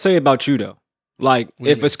 what does that say about you though? Like,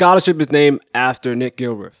 if a scholarship is named after Nick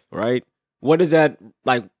Gilruth, right? What is that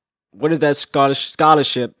like? What does that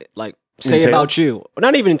scholarship like say about you?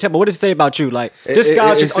 Not even intent, but what does it say about you? Like, this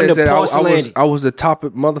scholarship under porcelain. I was the top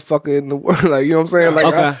motherfucker in the world. Like, you know what I'm saying?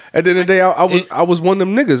 Like, at the end of the day, I was one of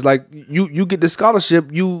them niggas. Like, you get the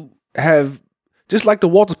scholarship, you have just like the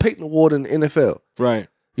Walter Payton Award in the NFL, right?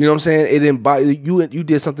 You know what I'm saying? It embodied you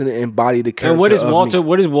did something to embody the character. And what is Walter?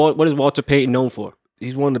 What is Walter Payton known for?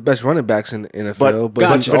 He's one of the best running backs in the NFL.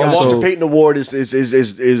 But the Walter Payton Award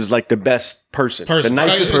is like the best person. The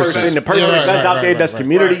nicest person. The person that goes out there, does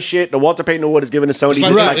community shit. The Walter Payton Award is given to somebody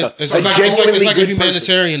it's like a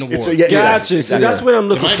humanitarian award. Gotcha. See, that's what I'm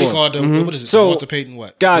looking for. It might be called what is it? So, Walter Payton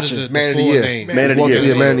what? Gotcha. Man of the Year. Man of the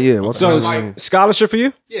Year. Man of the Year. So, scholarship for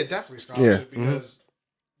you? Yeah, definitely scholarship because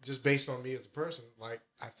just based on me as a person, like,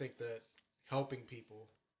 I think that helping people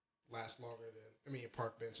last longer than, a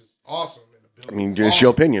park bench is awesome. I mean, it's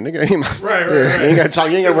your opinion, nigga. Right. You ain't got to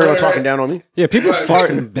talk. You ain't got to worry about talking down on me. Yeah, people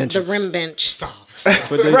fart in benches. The rim bench. Stop.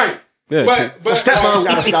 Right. Yeah. But stepmom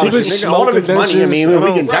got a scholarship. Nigga, all of it's money. I mean,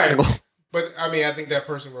 we can technical. But I mean, I think that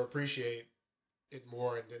person will appreciate it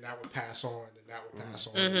more, and then that would pass on, and that would pass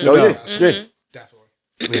on. Oh yeah, definitely.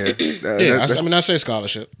 I say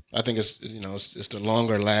scholarship. I think it's it's the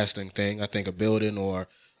longer lasting thing. I think a building or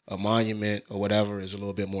a monument or whatever is a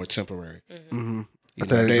little bit more temporary.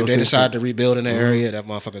 They decide to rebuild in the area, that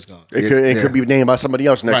motherfucker's gone. It could be named by somebody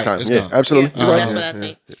else next time. Yeah, absolutely. Yeah, that's what I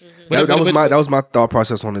think. That was my thought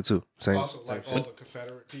process on it too. Same. Also, like all the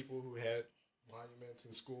Confederate people who had monuments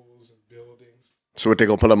and schools and buildings. So what, they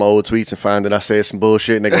gonna pull up my old tweets and find that I said some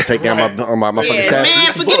bullshit, and they gonna take down my fucking staff?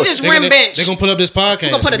 Man, forget this rim bench. They're gonna pull up this podcast.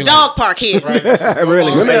 We're gonna put a dog park here. Right.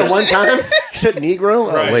 Really? Remember that one time he said Negro?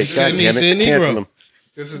 Oh wait, God damn it, cancel him.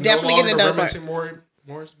 This is definitely no getting a longer dog Remington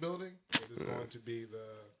Morris building. It is going to be the.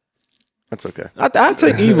 That's okay. I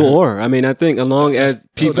take either or. I mean, I think as long as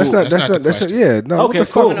people. Okay,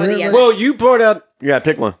 cool. Well, you brought up. Yeah,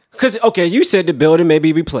 pick one. Because you said the building may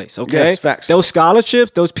be replaced. Okay, yes, facts. Those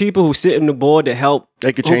scholarships, those people who sit in the board to help,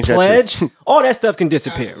 they could change pledge, that too. All that stuff can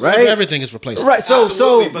disappear, right? Everything is replaceable. Right. So,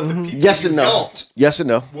 but the people yes and no. Helped yes and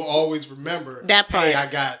no. will always remember that part. Hey, I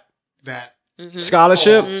got that.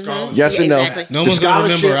 Scholarship. Yes and no. Exactly. No one's gonna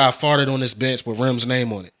remember I farted on this bench with Rem's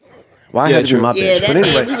name on it. Why had to be my bench? But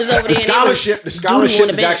anyway, he was over the scholarship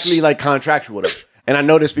is actually like contractual with him. And I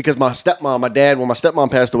noticed because my stepmom, when my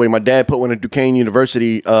stepmom passed away, my dad put one at Duquesne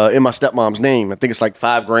University in my stepmom's name. I think it's like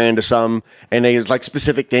 $5,000 or something. And there's like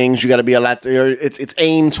specific things. You got to be it's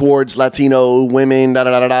aimed towards Latino women,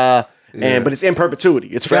 Yeah. But it's in perpetuity.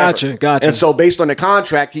 It's forever. Gotcha. And so based on the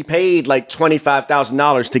contract, he paid like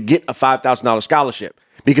 $25,000 to get a $5,000 scholarship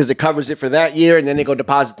because it covers it for that year, and then they go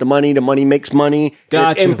deposit the money. The money makes money.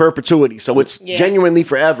 Gotcha. It's in perpetuity. So it's genuinely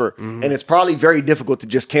forever. And it's probably very difficult to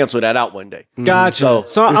just cancel that out one day. Gotcha.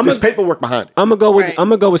 So there's paperwork behind it. I'm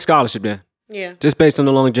gonna go with scholarship then. Yeah. Just based on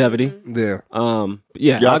the longevity. Yeah. I'll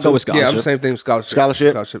go with scholarship. Yeah, I'm the same thing with scholarship.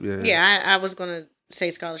 Scholarship? Scholarship, yeah. Yeah, I was gonna say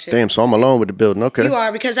scholarship. Damn, so I'm alone with the building. Okay. You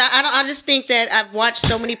are, because I just think that I've watched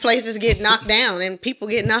so many places get knocked down and people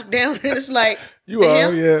get knocked down. And it's like, You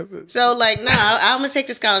are, yeah. So, like, I'm going to take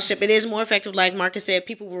the scholarship. It is more effective. Like Marcus said,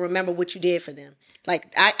 people will remember what you did for them.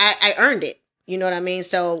 Like, I earned it. You know what I mean?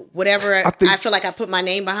 So, whatever I feel like I put my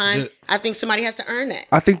name behind, I think somebody has to earn that.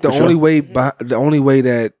 I think the only way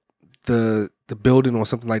that the building or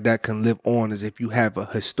something like that can live on is if you have a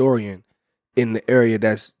historian in the area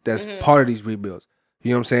that's part of these rebuilds.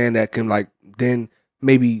 You know what I'm saying? That can, like, then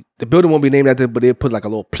maybe the building won't be named after, but they'll put like a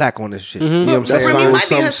little plaque on this shit. You know what I'm saying? You might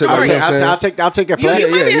be a historian. I'll take your plaque. You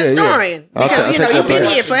might be a historian because you've been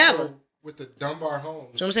here forever. With the Dunbar homes, you know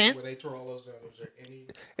what I'm saying? When they tore all those down, was there any?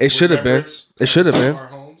 It should have been. It should have been.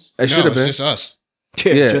 It should have been. It's just us.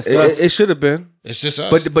 Yeah, it should have been. It's just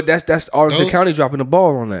us. But that's Arlington County dropping the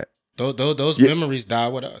ball on that. Those memories die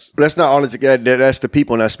with us. But that's not Arlington. That's the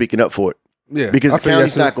people not speaking up for it. Yeah, because the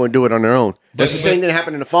county's not going to do it on their own. That's the same thing that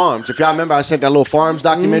happened in the farms. If y'all remember, I sent that little farms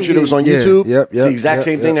documentary that was on YouTube. It's the exact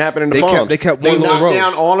same thing that happened in the farms. They knocked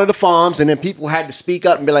down all of the farms, and then people had to speak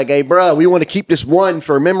up and be like, "Hey, bro, we want to keep this one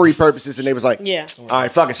for memory purposes." And they was like, "All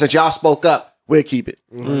right, fuck it. Since y'all spoke up, we'll keep it."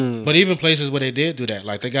 But even places where they did do that,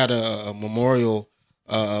 like they got a memorial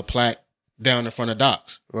plaque down in front of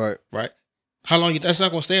docks. Right. How long? That's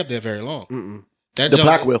not going to stay up there very long. The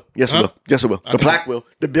plaque will. Yes, it will. Yes, it will. The plaque will.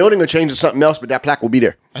 The building will change to something else, but that plaque will be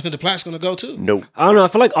there. I think the plaque's going to go too. No. I don't know. I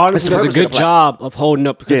feel like Arlington does a good job of holding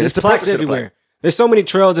up because there's plaques everywhere. There's so many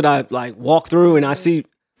trails that I like walk through and I see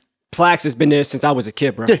plaques that's been there since I was a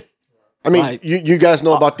kid, bro. Yeah. I mean, like, you guys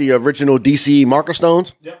know about the original DC marker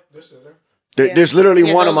stones? Yep, they're still there. There's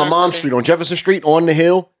literally one on my mom's street, on Jefferson Street, on the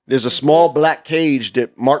hill. There's a small black cage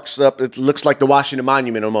that marks up. It looks like the Washington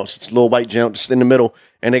Monument almost. It's a little white jump just in the middle,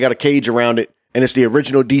 and they got a cage around it. And it's the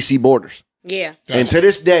original DC borders. Yeah. And to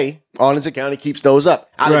this day, Arlington County keeps those up.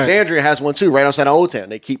 Alexandria has one too, right outside of Old Town.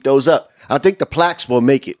 They keep those up. I think the plaques will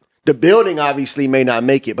make it. The building obviously may not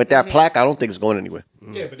make it, but that plaque, I don't think is going anywhere.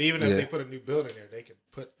 Yeah, but even if they put a new building there, they can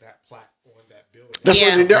put that plaque on that building. That's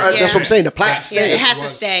what I'm saying. The plaque stays. Yeah, it has to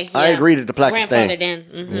stay. I agree that the plaque is staying.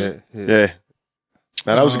 Yeah.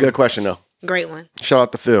 Now, that was a good question, though. Great one. Shout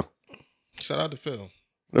out to Phil.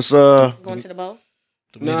 Let's going to the bowl.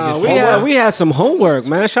 No, we had some homework,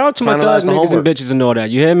 man. Shout out to my thug niggas and bitches and all that.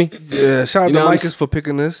 You hear me? Yeah, shout out to Micahs for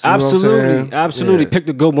picking this. Absolutely. Picked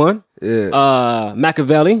a good one. Yeah.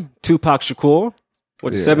 Makaveli, Tupac Shakur.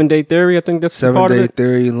 What, the 7-Day Theory? I think that's part of it. 7-Day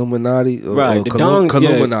Theory, Illuminati. Right. The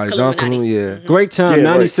Illuminati. Don Colluminati, yeah. Great time,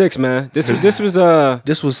 96, man. This was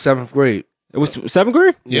 7th grade. It was 7th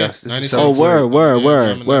grade? Yes. 96. Oh,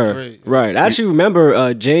 word. Right. I actually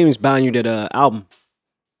remember James buying you that album.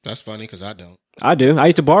 That's funny because I don't. I do. I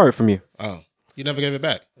used to borrow it from you. Oh. You never gave it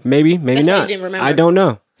back? Maybe That's not. why you didn't remember. I don't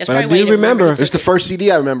know. That's but I do remember. It's the first CD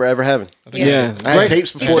I remember ever having. I had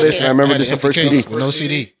tapes before this, and I remember this is the first CD. With no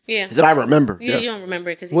CD. Yeah. That I remember. You don't remember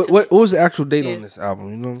it because what was the actual date on this album?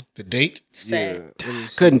 You know the date? Sad.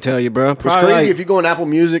 Couldn't tell you, bro. It's crazy if you go on Apple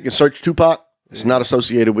Music and search Tupac. It's not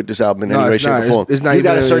associated with this album in any way, shape, or form. It's not you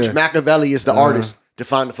got to search Makaveli as the artist to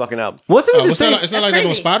find the fucking album. It's not like that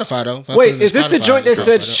on Spotify though. Wait, is this the joint that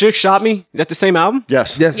said "Shook Shot Me"? Is that the same album?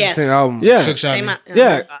 Yes. It's the same album. Yeah. Shook Shot Me.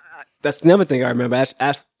 Yeah. That's another thing I remember.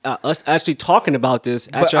 Us actually talking about this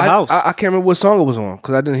at your house. I can't remember what song it was on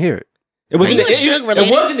because I didn't hear it. It was in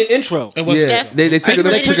the intro. It was Steph. They took it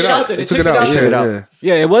out. They took it out.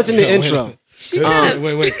 Yeah, it was in the intro.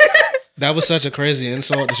 Wait. That was such a crazy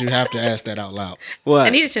insult that you have to ask that out loud. What?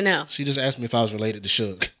 I needed to know. She just asked me if I was related to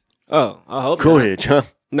Suge. Oh, I hope Go not. ahead, huh?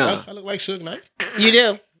 No. I look like Suge Knight. You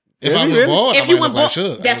do. If I went bald, if I you might went look like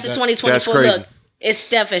bald, Suge. that's the 2024 look. It's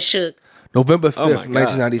Steph and Suge. November 5th,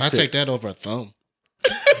 1996. I take that over a thumb.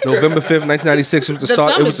 November 5th, 1996 was the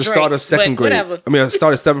start. It was the start of second grade. Whatever. I mean, it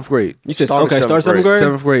started 7th grade. You said start 7th grade?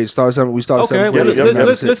 7th grade. We started 7th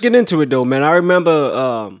grade. Let's get into it though, man. I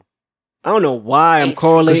remember. I don't know why I'm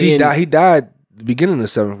correlating. He died the beginning of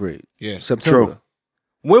 7th grade. Yeah, September. True.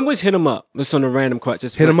 When was Hit 'Em Up? Just on a random question.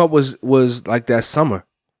 Hit 'Em Up was like that summer.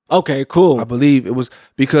 Okay, cool. I believe it was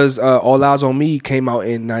because All Eyes on Me came out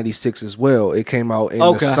in 96 as well. It came out in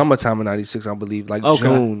the summertime of 96, I believe, like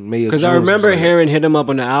June, May or June. Because I remember hearing Hit 'Em Up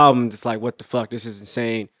on the album. It's like, what the fuck? This is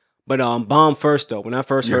insane. But Bomb First though, when I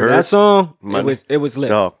first heard that song, it was lit.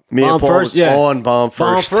 Dog. Me Bomb and Paul First, was on Bomb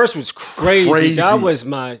First. Bomb First was crazy. That was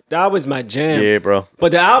my jam. Yeah, bro.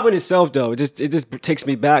 But the album itself though, it just takes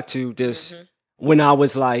me back to just when I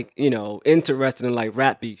was like, interested in like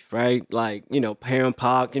rap beef, right? Like, hearing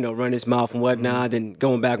Pac, run his mouth and whatnot, then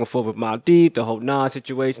going back and forth with Mobb Deep, the whole Nas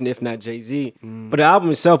situation, if not Jay-Z. But the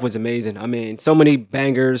album itself was amazing. I mean, so many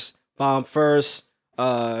bangers. Bomb First,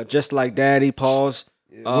 Just Like Daddy, Pause.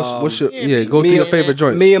 What's your go see your favorite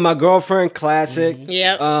joints. Me and My Girlfriend, classic.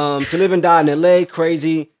 Yep. To Live and Die in L.A.,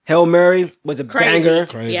 crazy. Hail Mary was a banger.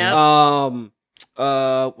 Crazy. Yep.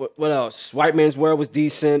 What else? White Man's World was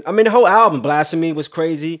decent. I mean, the whole album, Blasphemy, was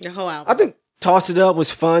crazy. The whole album. I think Toss It Up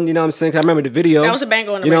was fun. You know what I'm saying? 'Cause I remember the video. That was a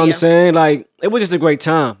banger on the radio. You know what I'm saying? Like, it was just a great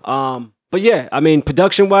time. But yeah, I mean,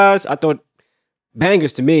 production wise, I thought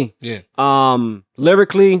bangers to me. Yeah.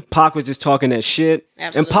 Lyrically, Pac was just talking that shit.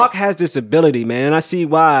 Absolutely. And Pac has this ability, man. And I see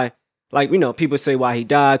why, like, you know, people say why he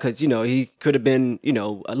died, because, you know, he could have been, you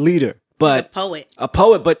know, a leader. But He's a poet. A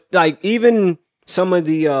poet, but like even some of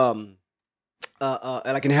the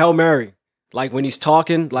like in Hail Mary, like when he's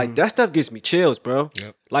talking, like that stuff gives me chills, bro.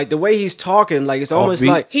 Yep. Like the way he's talking, like it's almost Offbeat.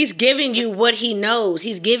 like He's giving you what he knows.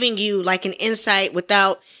 He's giving you like an insight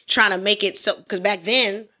without trying to make it so. Because back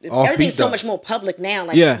then, everything's so much more public now.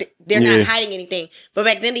 Like they're not hiding anything. But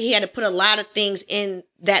back then, he had to put a lot of things in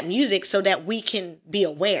that music so that we can be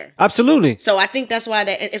aware. Absolutely. So I think that's why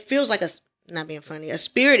that it feels like not being funny. A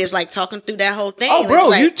spirit is like talking through that whole thing. Oh, bro,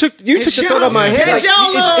 like, you took the thought out of my head. Like,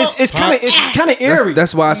 it's kind of eerie.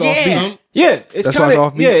 That's why it's offbeat. Yeah, that's why it's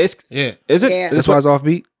offbeat. Yeah, is it? Yeah. That's why it's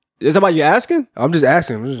offbeat. Is that why you're asking? I'm just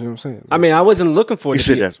asking. You know what I'm saying. I mean, I wasn't looking for it. You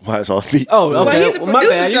said that's why it's offbeat. Oh, okay. Well, he's a my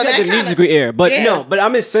producer, bad. You so got that the music kinda- degree air, but Yeah. no. But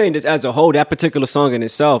I'm just saying this as a whole. That particular song in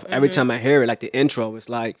itself, every time I hear it, like the intro, it's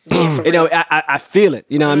like, you know, I feel it.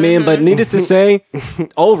 You know what I mean? But needless to say,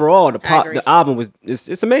 overall, the album was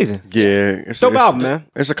it's amazing. Yeah, it's Dope album, man.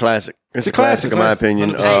 It's a classic. It's a classic. classic in my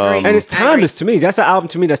opinion. I agree. And it's timeless to me. That's an album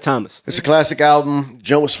to me that's timeless. It's a classic album.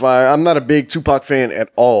 Jump was fire. I'm not a big Tupac fan at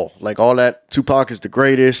all. Like all that Tupac is the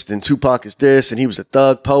greatest and Tupac is this and he was a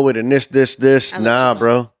thug poet and this. I love Nah, Tupac.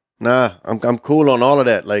 bro. Nah, I'm cool on all of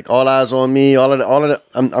that. Like All Eyes on Me, all of that.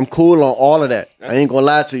 I'm cool on all of that. I ain't gonna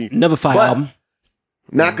lie to you. Never Fight But album.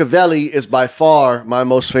 Makaveli is by far my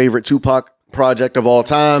most favorite Tupac project of all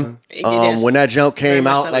time. It is. When that jump came Very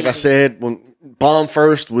much out, so like I easy. said, when Bomb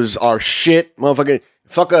First was our shit, motherfucker.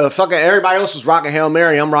 Fucking everybody else was rocking Hail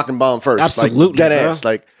Mary. I'm rocking Bomb First. Absolutely, like, dead bro. ass.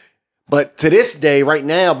 Like, but to this day, right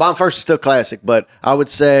now, Bomb First is still classic. But I would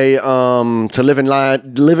say To Live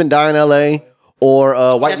and Die in L.A. or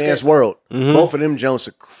White That's Man's good. World. Both of them Jones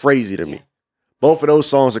are crazy to me. Both of those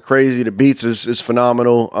songs are crazy. The beats is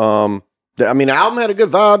phenomenal. The album had a good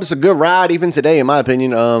vibe. It's a good ride even today, in my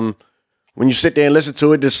opinion. When you sit there and listen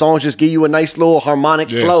to it, the songs just give you a nice little harmonic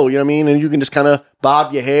flow, you know what I mean? And you can just kind of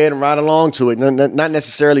bob your head and ride along to it. Not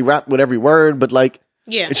necessarily rap with every word, but like,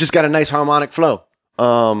 it's just got a nice harmonic flow.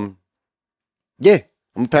 I'm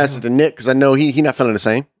gonna pass it to Nick because I know he not feeling the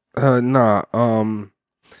same. Nah.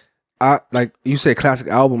 I like you say classic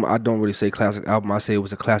album. I don't really say classic album. I say it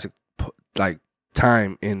was a classic like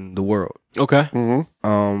time in the world. Okay.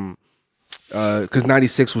 Because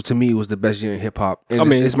 96 was to me was the best year in hip hop. And I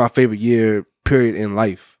mean, it's my favorite year period in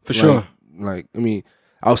life For sure. Like I mean,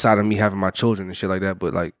 outside of me having my children and shit like that,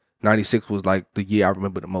 but like 96 was like the year I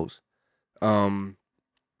remember the most.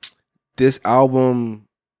 This album,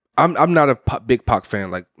 I'm not a big Pac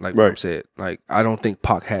fan like Right. Rob said. Like I don't think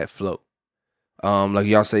Pac had flow. Like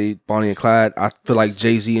y'all say Bonnie and Clyde, I feel like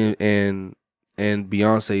Jay-Z and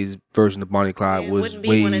Beyonce's version of Bonnie and Clyde Yeah, was wouldn't be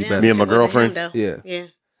way one of them better. Me and if my it wasn't girlfriend? him, though. Yeah. Yeah.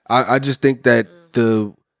 I just think that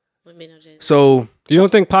Wouldn't be no Jay-Z. so You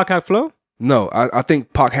don't think Pac had flow? no, I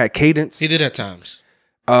think Pac had cadence. He did at times.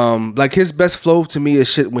 Like his best flow to me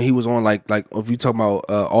is shit when he was on like if you talking about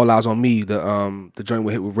All Eyes on Me, the joint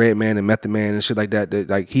with Redman and Method Man and shit like that,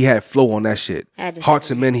 like he had flow on that shit. I disagree.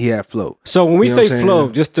 Hearts and Men, he had flow. So when we You know what say I'm flow,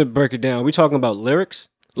 saying? just to break it down, we talking about lyrics?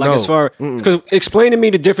 Like No. as far because explain to me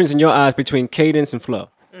the difference in your eyes between cadence and flow.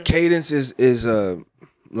 Cadence is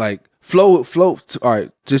like flow. All right,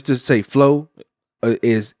 just to say flow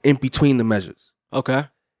is in between the measures. Okay.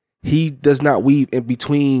 He does not weave in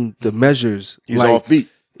between the measures. He's like, offbeat.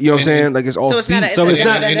 You know what I'm saying? Like it's off So it's not. beat. So it's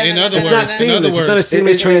not- in other It's words, not seamless. It's not a words,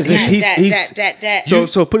 seamless it- transition.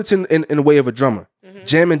 he's- So put it in the way of a drummer.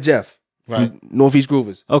 Jam and Jeff, Right. Northeast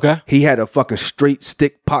Groovers. Okay. He had a fucking straight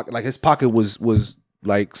stick pocket. Like his pocket was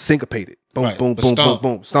like syncopated. Boom, Right. boom, But boom, stomp.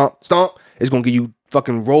 boom, boom. Stomp. It's gonna give you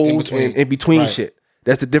fucking rolls in between Right. shit.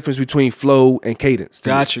 That's the difference between flow and cadence. to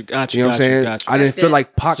me. Got you. You know what I'm saying? I That's didn't feel good.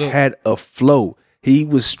 like Pac So- had a flow. He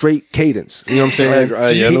was straight cadence. You know what I'm saying?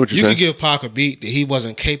 I know what you're you saying. could give Pac a beat that he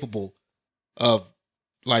wasn't capable of,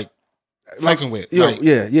 like fucking with. Yo, Like,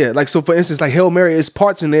 yeah. Like so, for instance, like Hail Mary, is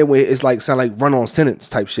parts in there where it's like sound like run on sentence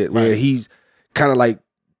type shit, where Right. he's kind of like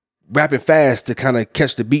rapping fast to kind of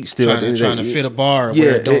catch the beat still. at the end of the trying to day. fit a bar Yeah,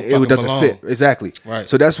 where it don't fucking doesn't belong. fit exactly. Right.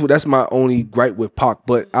 So that's my only gripe with Pac.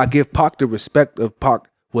 But I give Pac the respect of Pac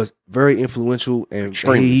was very influential and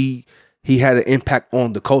Extremely. he had an impact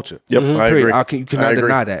on the culture. Yep, I agree. You cannot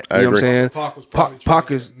deny that. You know what I'm saying? Pac was probably trying to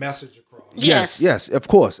get a message across. Yes, of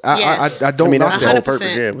course. Yes. I don't. I mean, knock that's the that. whole purpose.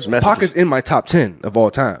 Yeah, it was messages. Pac is in my top 10 of all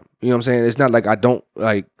time. You know what I'm saying? It's not like I don't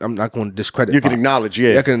like. I'm not going to discredit. You can Pac. acknowledge,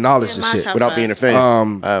 I can acknowledge the my shit top without five. being a fan.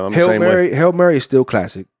 I'm the Hail same Mary, way. Hail Mary is still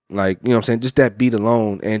classic. Like, you know what I'm saying? Just that beat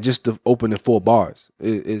alone and just the opening 4 bars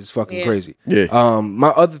is fucking crazy. Yeah. My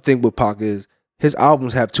other thing with Pac is his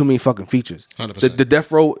albums have too many fucking features. 100%. The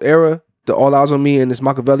Death Row era, the All Eyes on Me and this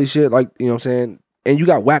Makaveli shit, like, you know what I'm saying? And you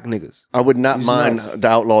got whack niggas. I would not mind the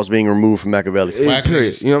Outlaws being removed from Makaveli. Whack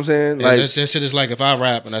Period. niggas. You know what I'm saying? Yeah, Like, that shit is like if I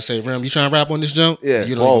rap and I say, Rim, you trying to rap on this jump? Yeah.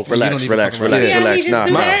 You Whoa, you don't relax. fucking rap. Yeah, he just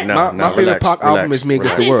do that. My favorite Pac album is Me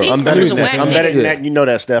Against the World. I'm I better didn't than think that. he was I'm a better whack than nigga. that. You know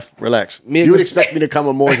that, Steph. Relax. Me You would against- expect me to come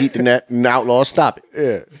with more heat than that. And Outlaws, stop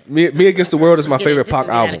it. yeah. Me Against the World is my This is favorite getting Pac out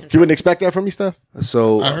of album. control. You wouldn't expect that from me, Steph?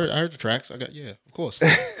 So I heard the tracks. Of course.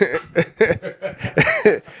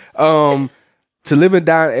 To Live and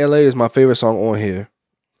Die in LA is my favorite song on here.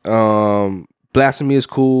 Blasphemy is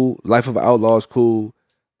cool. Life of an Outlaw is cool.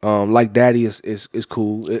 Like Daddy is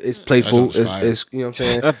cool. It's playful. That song's fire. It's you know what I'm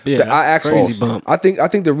saying. Yeah, I actually crazy bump. I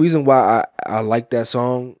think the reason why I like that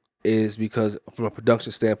song is because from a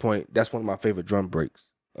production standpoint, that's one of my favorite drum breaks.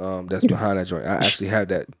 That's behind that joint. I actually have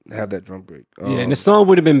that drum break. Yeah, and the song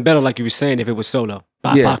would have been better, like you were saying, if it was solo.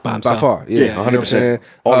 By Pac by himself. far. Yeah,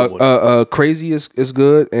 100%. Crazy is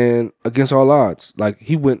good, and Against All Odds. Like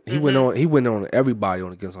he went on everybody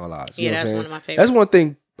on Against All Odds. You Yeah, know what I'm that's saying? one of my favorites. That's one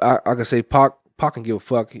thing I can say. Pac can give a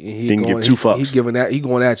fuck. He Didn't give two fucks. He going at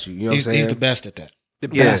you. You know what I'm saying? He's the best at that. The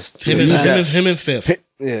Yeah. best. Him and Fifth.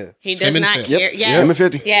 Yeah. He does Him and not Fifth. care. Yep. Yes. Him and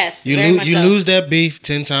 50. Yes. You very much so. lose that beef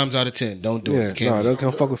 10 times out of 10. Don't do Yeah. it. Can't No,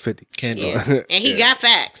 don't fuck with 50. Can't do Yeah. it. And he got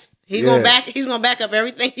facts. He's gonna back up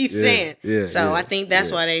everything he's saying. Yeah, So yeah, I think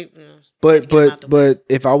that's why they had to But get him out the way. but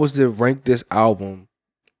if I was to rank this album,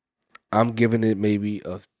 I'm giving it maybe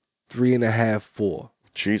a 3.5, 4.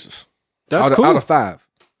 Jesus. That's out cool. Of 5.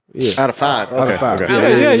 Yeah. Out of 5. Out of 5.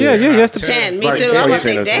 Okay. Yeah. That's the 10. Me Right. too. Yeah, I'm yeah, gonna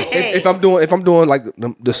say yeah. dang. If I'm doing like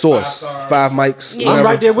the source, 5 mics. Yeah. I'm whatever,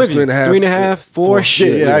 right there with it's you. 3.5, 3.5, 4.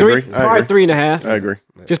 Shit. Yeah, I Three, agree. I probably agree. 3.5. I agree.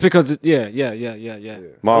 Just because, yeah.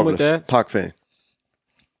 Marvelous. I'm with that. Pac fan.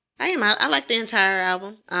 I am. I like the entire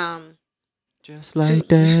album. Just like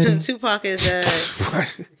that. Tupac is you know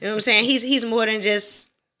what I'm saying? He's more than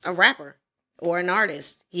just a rapper or an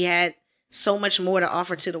artist. He had so much more to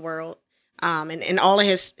offer to the world. And all of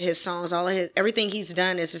his songs, everything he's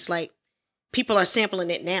done is just like people are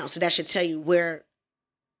sampling it now. So that should tell you where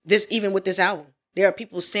even with this album, there are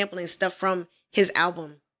people sampling stuff from his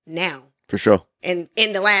album now. For sure. And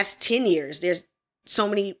in the last 10 years, there's so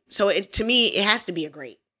many. So to me, it has to be a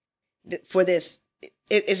great for this.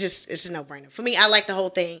 It's a no-brainer. For me, I like the whole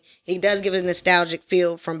thing. He does give a nostalgic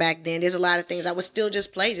feel from back then. There's a lot of things I would still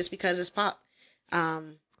just play just because it's Pac.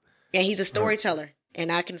 And he's a storyteller.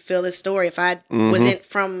 And I can feel his story. If I wasn't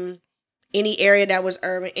from any area that was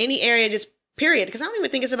urban, any area just period. Because I don't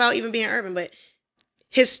even think it's about even being urban, but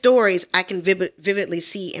his stories I can vividly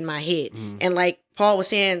see in my head. And like Paul was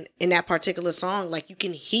saying in that particular song, like you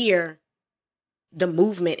can hear the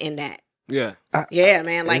movement in that. Yeah. Yeah,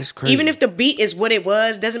 man. Like even if the beat is what it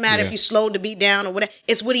was, doesn't matter if you slowed the beat down or whatever.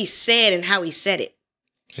 It's what he said and how he said it.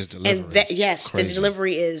 His delivery. And that the crazy.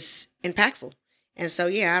 delivery is impactful. And so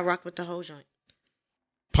yeah, I rock with the whole joint.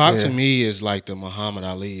 Pac to me is like the Muhammad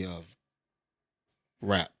Ali of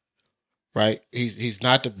rap, right? He's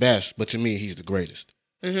not the best, but to me, he's the greatest.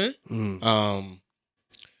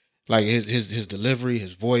 Like his delivery,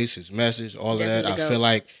 his voice, his message, all Definitely of that. I feel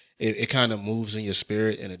like it kind of moves in your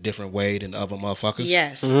spirit in a different way than other motherfuckers.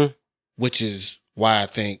 Yes. Which is why I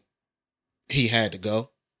think he had to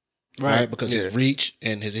go. Right? Because his reach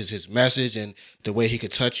and his message and the way he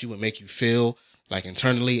could touch you and make you feel like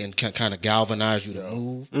internally and kind of galvanize you to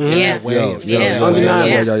move in that way. And feel that way.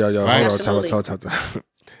 Yo. Right? Hold on.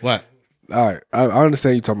 What? All right. I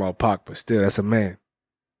understand you talking about Pac, but still, that's a man.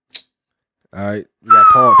 All right. You got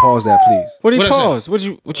pause that, please. What do you What I pause? What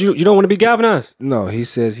you don't want to be galvanized? No, he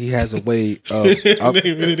says he has a way of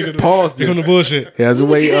pause They're this. gonna bullshit. He has a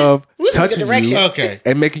way of Who's in a good touching direction? you Okay.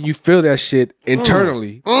 and making you feel that shit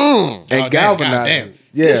internally and Oh, galvanizing. damn.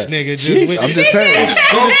 Yeah, This nigga just went. I'm just saying.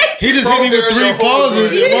 He just hit me with 3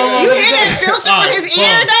 pauses. You hear that filter on his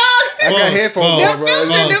ear, dog? I got headphones on, bro.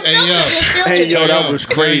 Hey, yo, that was You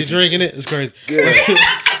crazy. drinking it? It's crazy.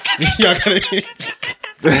 Y'all gotta.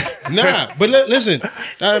 Nah, but listen,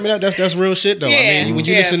 I mean that's real shit though. I Yeah, mean, when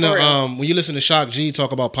you yeah, listen for to real. when you listen to Shock G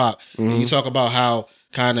talk about Pac, and you talk about how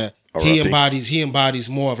kind of he embodies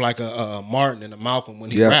more of like a Martin and a Malcolm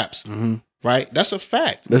when he raps. right? That's a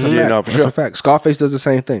fact. That's a fact. No, for That's sure. a fact. Scarface does the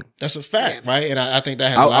same thing. That's a fact, right? And I think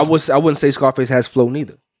that has I wouldn't say Scarface has flow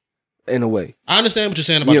neither, in a way. I understand what you're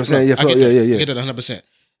saying about You know the flow. what I'm saying? Yeah, I get that. yeah. I get that 100%.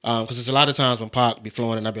 Because there's a lot of times when Pac be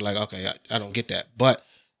flowing and I'd be like, okay, I don't get that. But,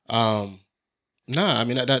 nah, I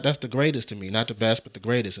mean, that's the greatest to me. Not the best, but the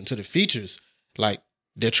greatest. And to the features, like,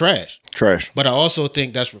 they're trash. But I also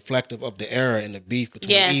think that's reflective of the era and the beef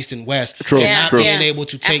between the East and West. True. And not True. being able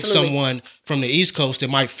to take Absolutely. someone from the East Coast that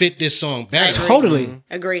might fit this song better. Totally.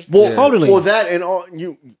 Agree. Well, that and all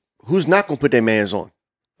who's not gonna put their mans on?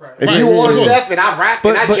 Right. If Right. you on Sure. Steph and I rap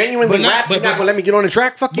and I genuinely but not- rap, you're but- not gonna let me get on the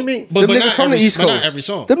track? Fuck you mean? But Them niggas not from the every, East but not Coast. every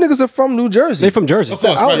song. Them niggas are from New Jersey. They from Jersey. Of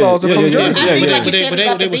course, The Outlaws right. are from Yeah, Jersey. I think, yeah, like you said, it's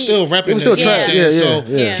about they the were still beat. rapping. They were still you know what I'm trash. saying?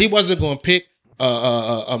 Yeah, yeah. So he wasn't going to pick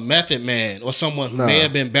a Method Man or someone who may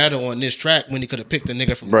have been better on this track when he could have picked a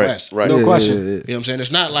nigga from the West. Right. No question. You know what I'm saying?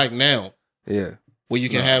 It's not like now Yeah. where you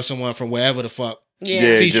can have someone from wherever the fuck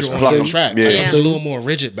Yeah. feature just on pluck the 'em. track. Yeah. Like, it was a little more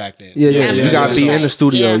rigid back then. Yeah. Yeah. You gotta be in the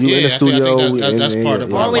studio. Yeah. You in the I think studio. that's part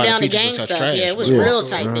of All the way why down to features gang are such stuff. trash, Yeah, it was man. real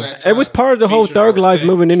Also, tight at then. that It was time, part of the whole features thug were life big.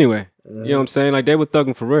 movement anyway. You know what I'm saying? Like they were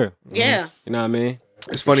thugging for real. Yeah. You know what I mean?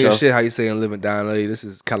 It's funny Sure. as shit how you saying "Live and Die in LA." This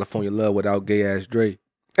is California love without gay ass Dre.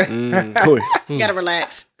 Gotta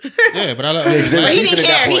relax. Yeah, but I like But he Even didn't at that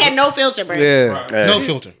care. He point. had no filter, bro. Yeah. no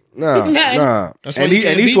filter. Nah. Nah. That's why And, you these,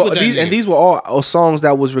 can't and, these beef were, with that nigga. these were all songs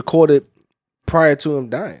that was recorded prior to him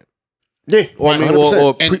dying. Yeah. Or, I mean, 100%.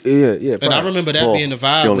 or yeah. And I prior. remember that Well, being the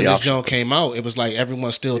vibe still when the this option. joint came out. It was like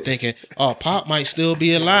everyone's still thinking, "Oh, Pop might still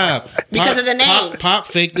be alive Because of the name. Pop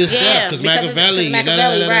faked this death because because Makaveli."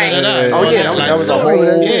 Makaveli, right. Oh yeah, that was a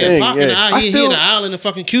whole Yeah, thing. Pop Yeah. and I he in still- the island in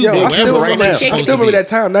fucking Cuba. Yo, I wherever still, the fuck right he now. was I supposed still to remember be. that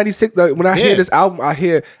time, 96. Like, when I Yeah. hear this album,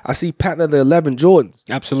 I see Patent of the 11 Jordans.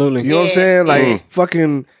 Absolutely. You know what I'm Yeah. saying? Like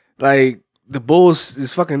fucking like the Bulls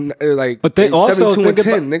is fucking like. But they also 72 and think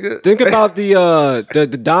 10, about, nigga. think about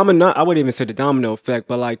the domino. I wouldn't even say the domino effect,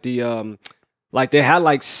 but like the like they had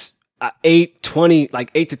like 8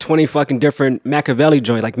 to 20 fucking different Makaveli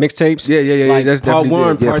joint like mixtapes. Yeah. Like That's part definitely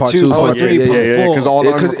 1, did. Yeah, part part 2, two. part Oh, 3, yeah, part yeah, 4. because all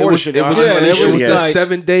the Because unrecorded shit. it was Yeah, it was a like-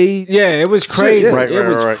 7-day. Yeah, it was crazy. yeah. Right, it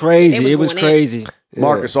was right. crazy. It was It was going in. crazy.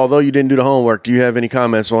 Marcus, although you didn't do the homework, do you have any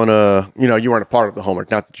comments on you weren't a part of the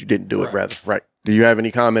homework, not that you didn't do it, rather. Right. Do you have any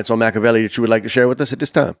comments on Makaveli that you would like to share with us at this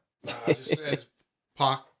time? Just as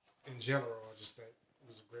Pac in general, I just think he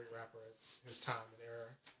was a great rapper at his time and era,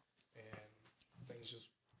 and things just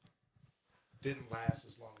didn't last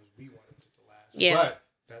as long as we wanted it to last. Yeah. But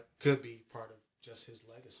that could be part of just his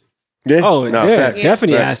legacy. Yeah. Oh, No, yeah, facts.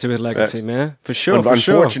 definitely Facts. adds to his legacy, Facts. man. For sure, for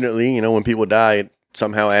sure. Unfortunately, when people die, it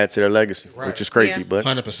somehow adds to their legacy, which is crazy. Yeah. But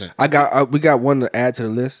 100%. We got one to add to the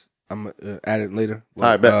list. I'm gonna add it later. All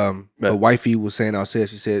right, bet. The wifey was saying outside.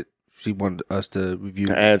 She said she wanted us to review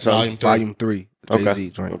add something. Volume 3. Okay. Jay-Z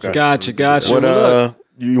joint. Okay. Gotcha. What Well, look,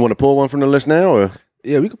 you want to pull one from the list now, or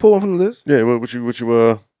Yeah, we could pull one from the list. yeah? What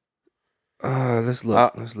you Let's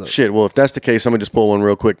look. Let's look. Shit. Well, if that's the case, I'm gonna just pull one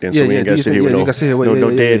real quick then, so we ain't got to sit here with you gotta sit here, wait, no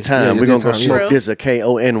yeah, dead yeah, time. yeah, We're dead gonna go time, smoke yeah. this a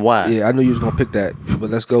KONY. Yeah, I knew you was gonna pick that, but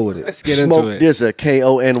let's go with it. let's get Smoke into it. Dizza,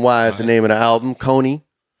 KONY is the name of the album. Coney,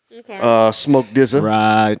 Okay. Smoke Dizza.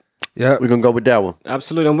 Right. Yeah. We're gonna go with that one.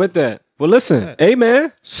 Absolutely. I'm with that. Well, listen. Hey,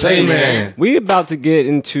 man. Say, man. We about to get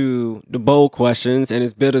into the bold questions, and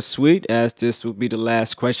it's bittersweet as this will be the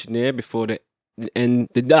last questionnaire before the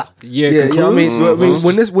year Yeah, concludes. I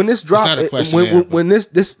mean, when this drop, not a questionnaire, when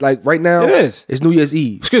this like right now, It is. It's New Year's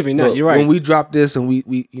Eve. Excuse me, no, But you're right. When we drop this and we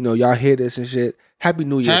y'all hear this and shit, Happy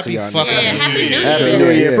New Year Happy to y'all. fucking niggas. Yeah, Happy New Year. Happy Yeah, New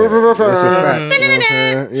Year. yeah. That's a fact. You know what I'm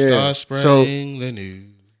saying? Yeah. Start So spreading the news.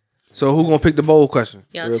 who gonna pick the bold question?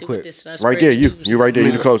 Y'all Real too quick. with this. Right there, you right there.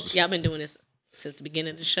 You the closest. Y'all been doing this since the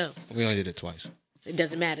beginning of the show. We only did it twice. It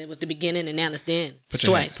doesn't matter. It was the beginning and now it's the end. It's Put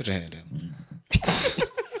your hand, twice. put your hand down.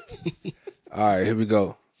 All right, here we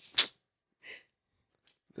go.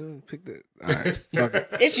 Pick the. All right, fuck it.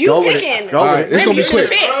 It's you Go with it. picking. Go All with right, it. it's gonna be You should've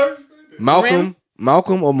quick. picked.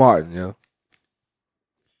 Malcolm or Martin? Yeah,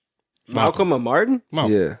 Malcolm or Martin?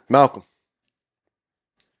 Malcolm. yeah. Malcolm.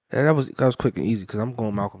 Yeah, that was quick and easy because I'm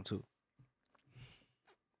going Malcolm too.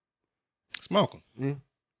 It's Malcolm.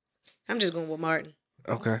 I'm just going with Martin.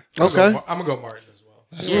 Okay. Okay. I'm gonna go Martin as well.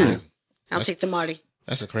 That's Yeah. crazy. I'll take the Marty.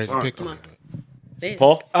 That's a crazy pick to come me. on. But This.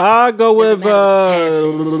 Paul. I'll go Doesn't with matter what the past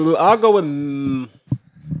is.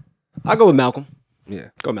 I'll go with Malcolm. Yeah.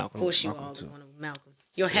 Go Of Malcolm. course you all want to Malcolm.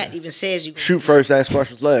 Your hat even says you. Shoot first, ask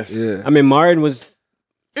questions last. Yeah. I mean, Martin was.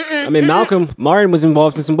 Martin was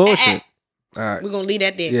involved in some bullshit. All right. We're gonna leave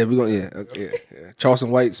that there. Yeah, we're gonna. Yeah. Okay. Yeah. Charleston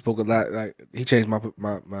White spoke a lot. Like he changed my.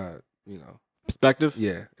 Perspective.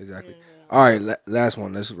 Yeah. Exactly. All right. Last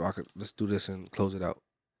one. Let's rock it. Let's do this and close it out.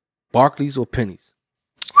 Barclays or pennies?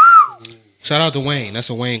 Shout out to Wayne. That's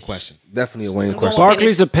a Wayne question. Definitely a Wayne I'm question. going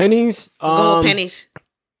Barclays or pennies? Going with pennies.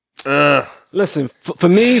 Listen, for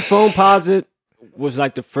me, Foam Posit was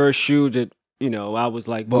like the first shoe that I was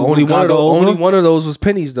like. But only one of those was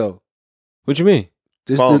pennies though. What you mean?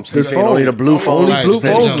 Foams. He's saying only the blue foams. Only blue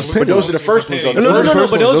foams was pennies. But those are the first ones. No,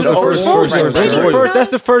 but those are the first foams. That's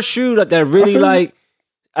the first shoe that really like.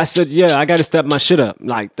 I said, yeah, I got to step my shit up.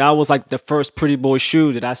 Like that was like the first pretty boy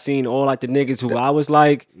shoe that I seen. All like the niggas who I was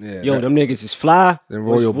like, them niggas is fly. The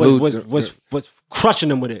Royal Blues was crushing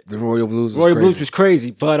them with it. The Royal Blues. Blues was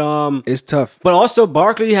crazy, but it's tough. But also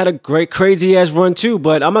Barkley had a great crazy ass run too.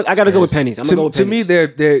 But I got to go with pennies. To me, they're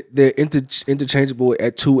interchangeable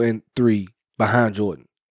at 2 and 3 behind Jordan.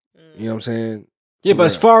 You know what I'm saying? Yeah, but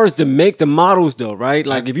as far as the models though, right?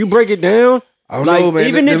 Like if you break it down. I don't know, man.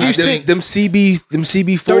 Even if you stick them CB4,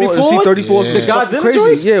 C34s, the Godzilla crazy.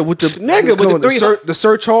 joints? Yeah, with the nigga with the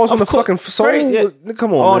Sir Charles on the fucking sole. Yeah.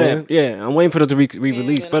 Come on, all man. that. Yeah, I'm waiting for them to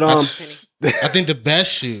re-release. But I think the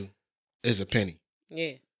best shoe is a penny.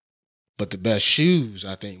 Yeah. But the best shoes,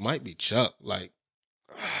 I think, might be Chuck. Like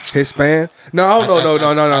his span. No, I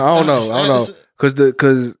don't know.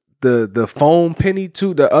 Because the foam penny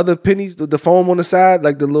too, the other pennies, the foam on the side,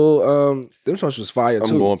 like the little them ones was fire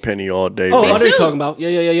too. I'm going penny all day. Oh, what are you talking about? Yeah.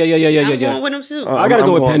 I'm going with them too. I gotta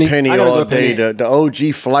go with penny. I gotta all go day. penny. The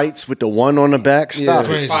OG flights with the one on the back. Stop What's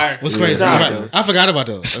it. crazy? What's crazy? Stop I forgot about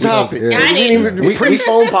those. Stop it. Yeah, I didn't.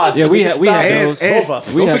 Pre-foam posit. Yeah, we had those.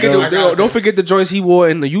 Don't forget the joints he wore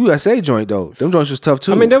in the USA joint though. Them joints was tough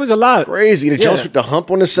too. I mean, there was a lot. Crazy. The joints with the hump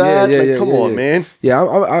on the side. Come on, man. Yeah,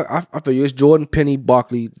 I feel you. It's Jordan, Penny,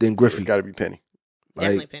 Barkley, then Griffey. It's got to be penny.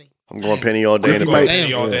 Definitely penny. I'm going penny all day.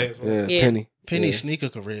 Penny all day. Yeah, Penny. Penny's sneaker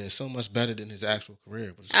career is so much better than his actual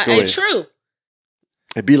career. True.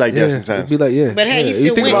 It'd be like that sometimes. It'd be like, But hey, he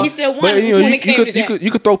still won. He still won when it came to that. You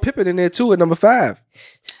could throw Pippen in there too at number 5.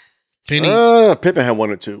 Penny. Pippen had 1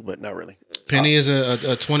 or 2, but not really. Penny is a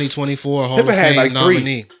 2024 Hall of Fame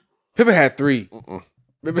nominee. Pippen had 3.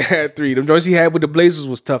 Pippen had 3. Them joints he had with the Blazers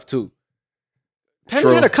was tough too.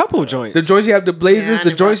 Penny had a couple of joints. The joints he had, the Blazers,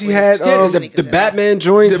 the joints he had, the Batman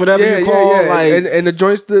joints, whatever you call, like, and the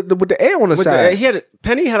joints with the air on the side.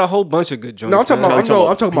 Penny had a whole bunch of good joints. No, I'm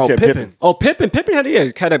talking about Pippen. Oh, Pippen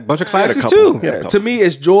had a bunch of classics too. To me,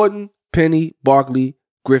 it's Jordan, Penny, Barkley,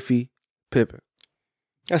 Griffey, Pippen.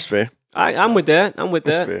 That's fair. I'm with that.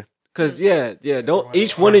 That's fair. Because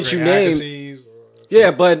each one that you name,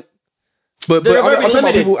 but I'm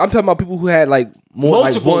talking about people who had like more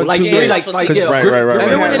multiple, like 1, 2, 3, right.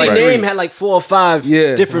 Everyone in the name had like 4 or 5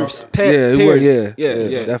 different pairs.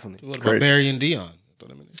 Yeah, definitely. What about Barry and Dion?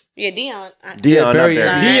 Yeah, Dion. Dion, I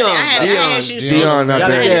had shoes. Dion, not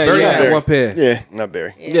Barry. Barry had 1 pair. Yeah, not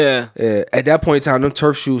Barry. Yeah. At that point in time, them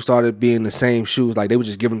turf shoes started being the same shoes. Like they would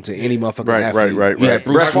just give them to any motherfucking athlete. Right. Yeah,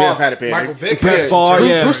 Brett Favre had a pair. Michael Vick.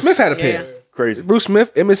 Bruce Smith had a pair. Crazy. Bruce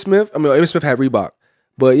Smith, Emmitt Smith. Emmitt Smith had Reebok.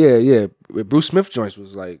 But yeah. Bruce Smith joints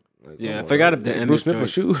was like I forgot of the Bruce Smith for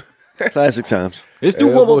shoe. Classic times. Let's do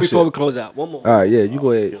one more before we close out. One more. All right, yeah, you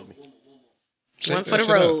go ahead. One for the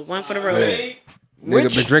road. One for the road. Nigga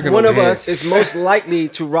Which been drinking one over of here. us is most likely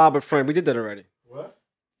to rob a friend? We did that already. What?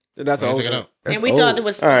 That's all. And we thought it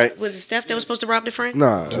was it Steph that was supposed to rob the friend?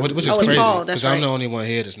 Nah. Which is it's crazy. Paul. That's Because I'm right. the only one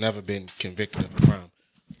here that's never been convicted of a crime.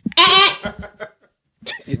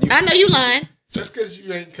 I know you lying. Just because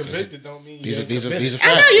you ain't convicted don't mean These are I facts. know you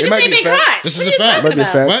It can might say be big fact. hot. This What is a you fact. talking Might be a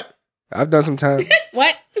about? fact. What? I've done some time.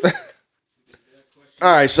 What?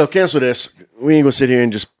 All right, so cancel this. We ain't gonna sit here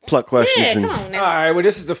and just pluck questions. Yeah, and come on All now. right. Well,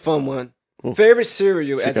 this is a fun one. Favorite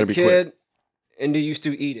cereal as a gotta be kid, and do you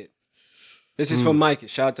still eat it? This is from Micah.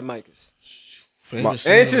 Shout out to Micah.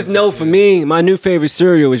 Answer's no for me. My new favorite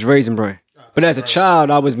cereal is Raisin Bran. But as a child,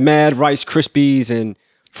 I was mad Rice Krispies and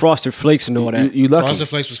Frosted Flakes and all that. You lucky. Frosted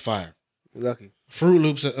Flakes was fire. You lucky. Fruit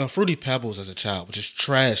Loops, Fruity Pebbles as a child, which is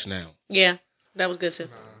trash now. Yeah, that was good too.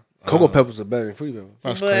 Cocoa Pebbles are better than Fruity Pebbles.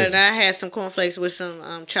 That's But crazy. I had some cornflakes with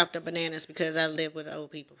some chopped up bananas because I live with old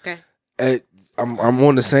people. Okay. I'm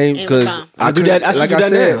on the same because I do that. I still do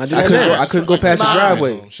that now. I do that now. I couldn't go past the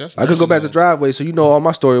driveway. I couldn't go past the driveway. So all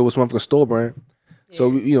my story was motherfucking store brand.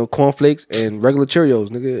 So cornflakes and regular Cheerios,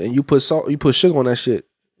 nigga, and you put salt, you put sugar on that shit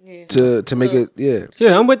to make it.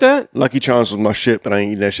 Yeah, I'm with that. Lucky Charms was my shit, but I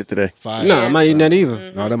ain't eating that shit today. Fire. No, I'm not eating that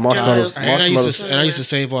either. No, the marshmallows. And I used to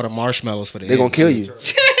save all the marshmallows for the They gonna end. kill you.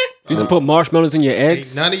 You just put marshmallows in your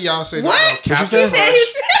eggs. None of y'all say What? that. He Captain said Crunch. he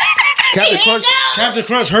said. Captain Crunch. Captain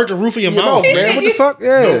Crunch hurt the roof of your Your mouth, mouth, man. What the fuck?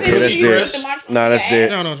 Yeah. Yeah, that's dead. Nah, that's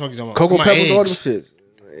dead. No, fuck you talking about. Cocoa My Pebbles, all them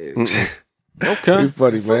eggs. shit. Okay. You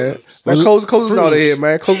funny, man. Man, close us out of here,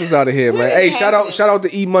 man. Close us out of here, man. Hey, shout out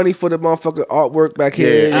to E Money for the motherfucking artwork back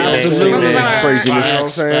here. Yeah, absolutely. Crazy. You know what I'm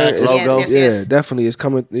saying? Logo. Yes. Yeah, definitely. It's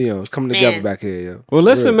coming. It's coming together back here. Yo. Well,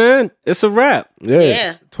 listen, man. It's a wrap.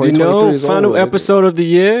 Yeah. 2023 is final over, episode of the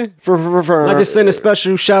year. I'd just send a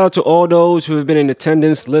special shout out to all those who have been in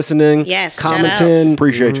attendance, listening, commenting,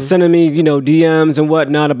 appreciate you, sending me, DMs and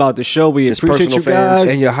whatnot about the show. We appreciate you guys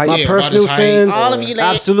and your hype. My personal fans, all of you,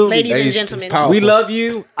 ladies and gentlemen. We love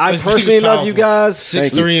you. I personally love you guys.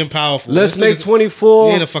 6'3" and powerful. Let's make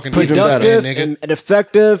 24 productive and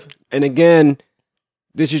effective. And again,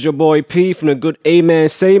 this is your boy P from the Good Amen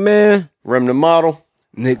Say Man. Rem the Model,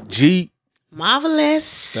 Nick G. Marvelous.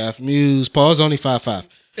 Seth Muse. Paul's only 5'5".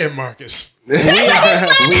 And Marcus. We know. There'll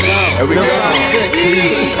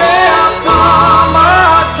come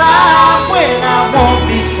a time when I won't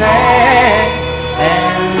be sad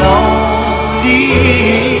and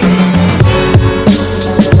lonely.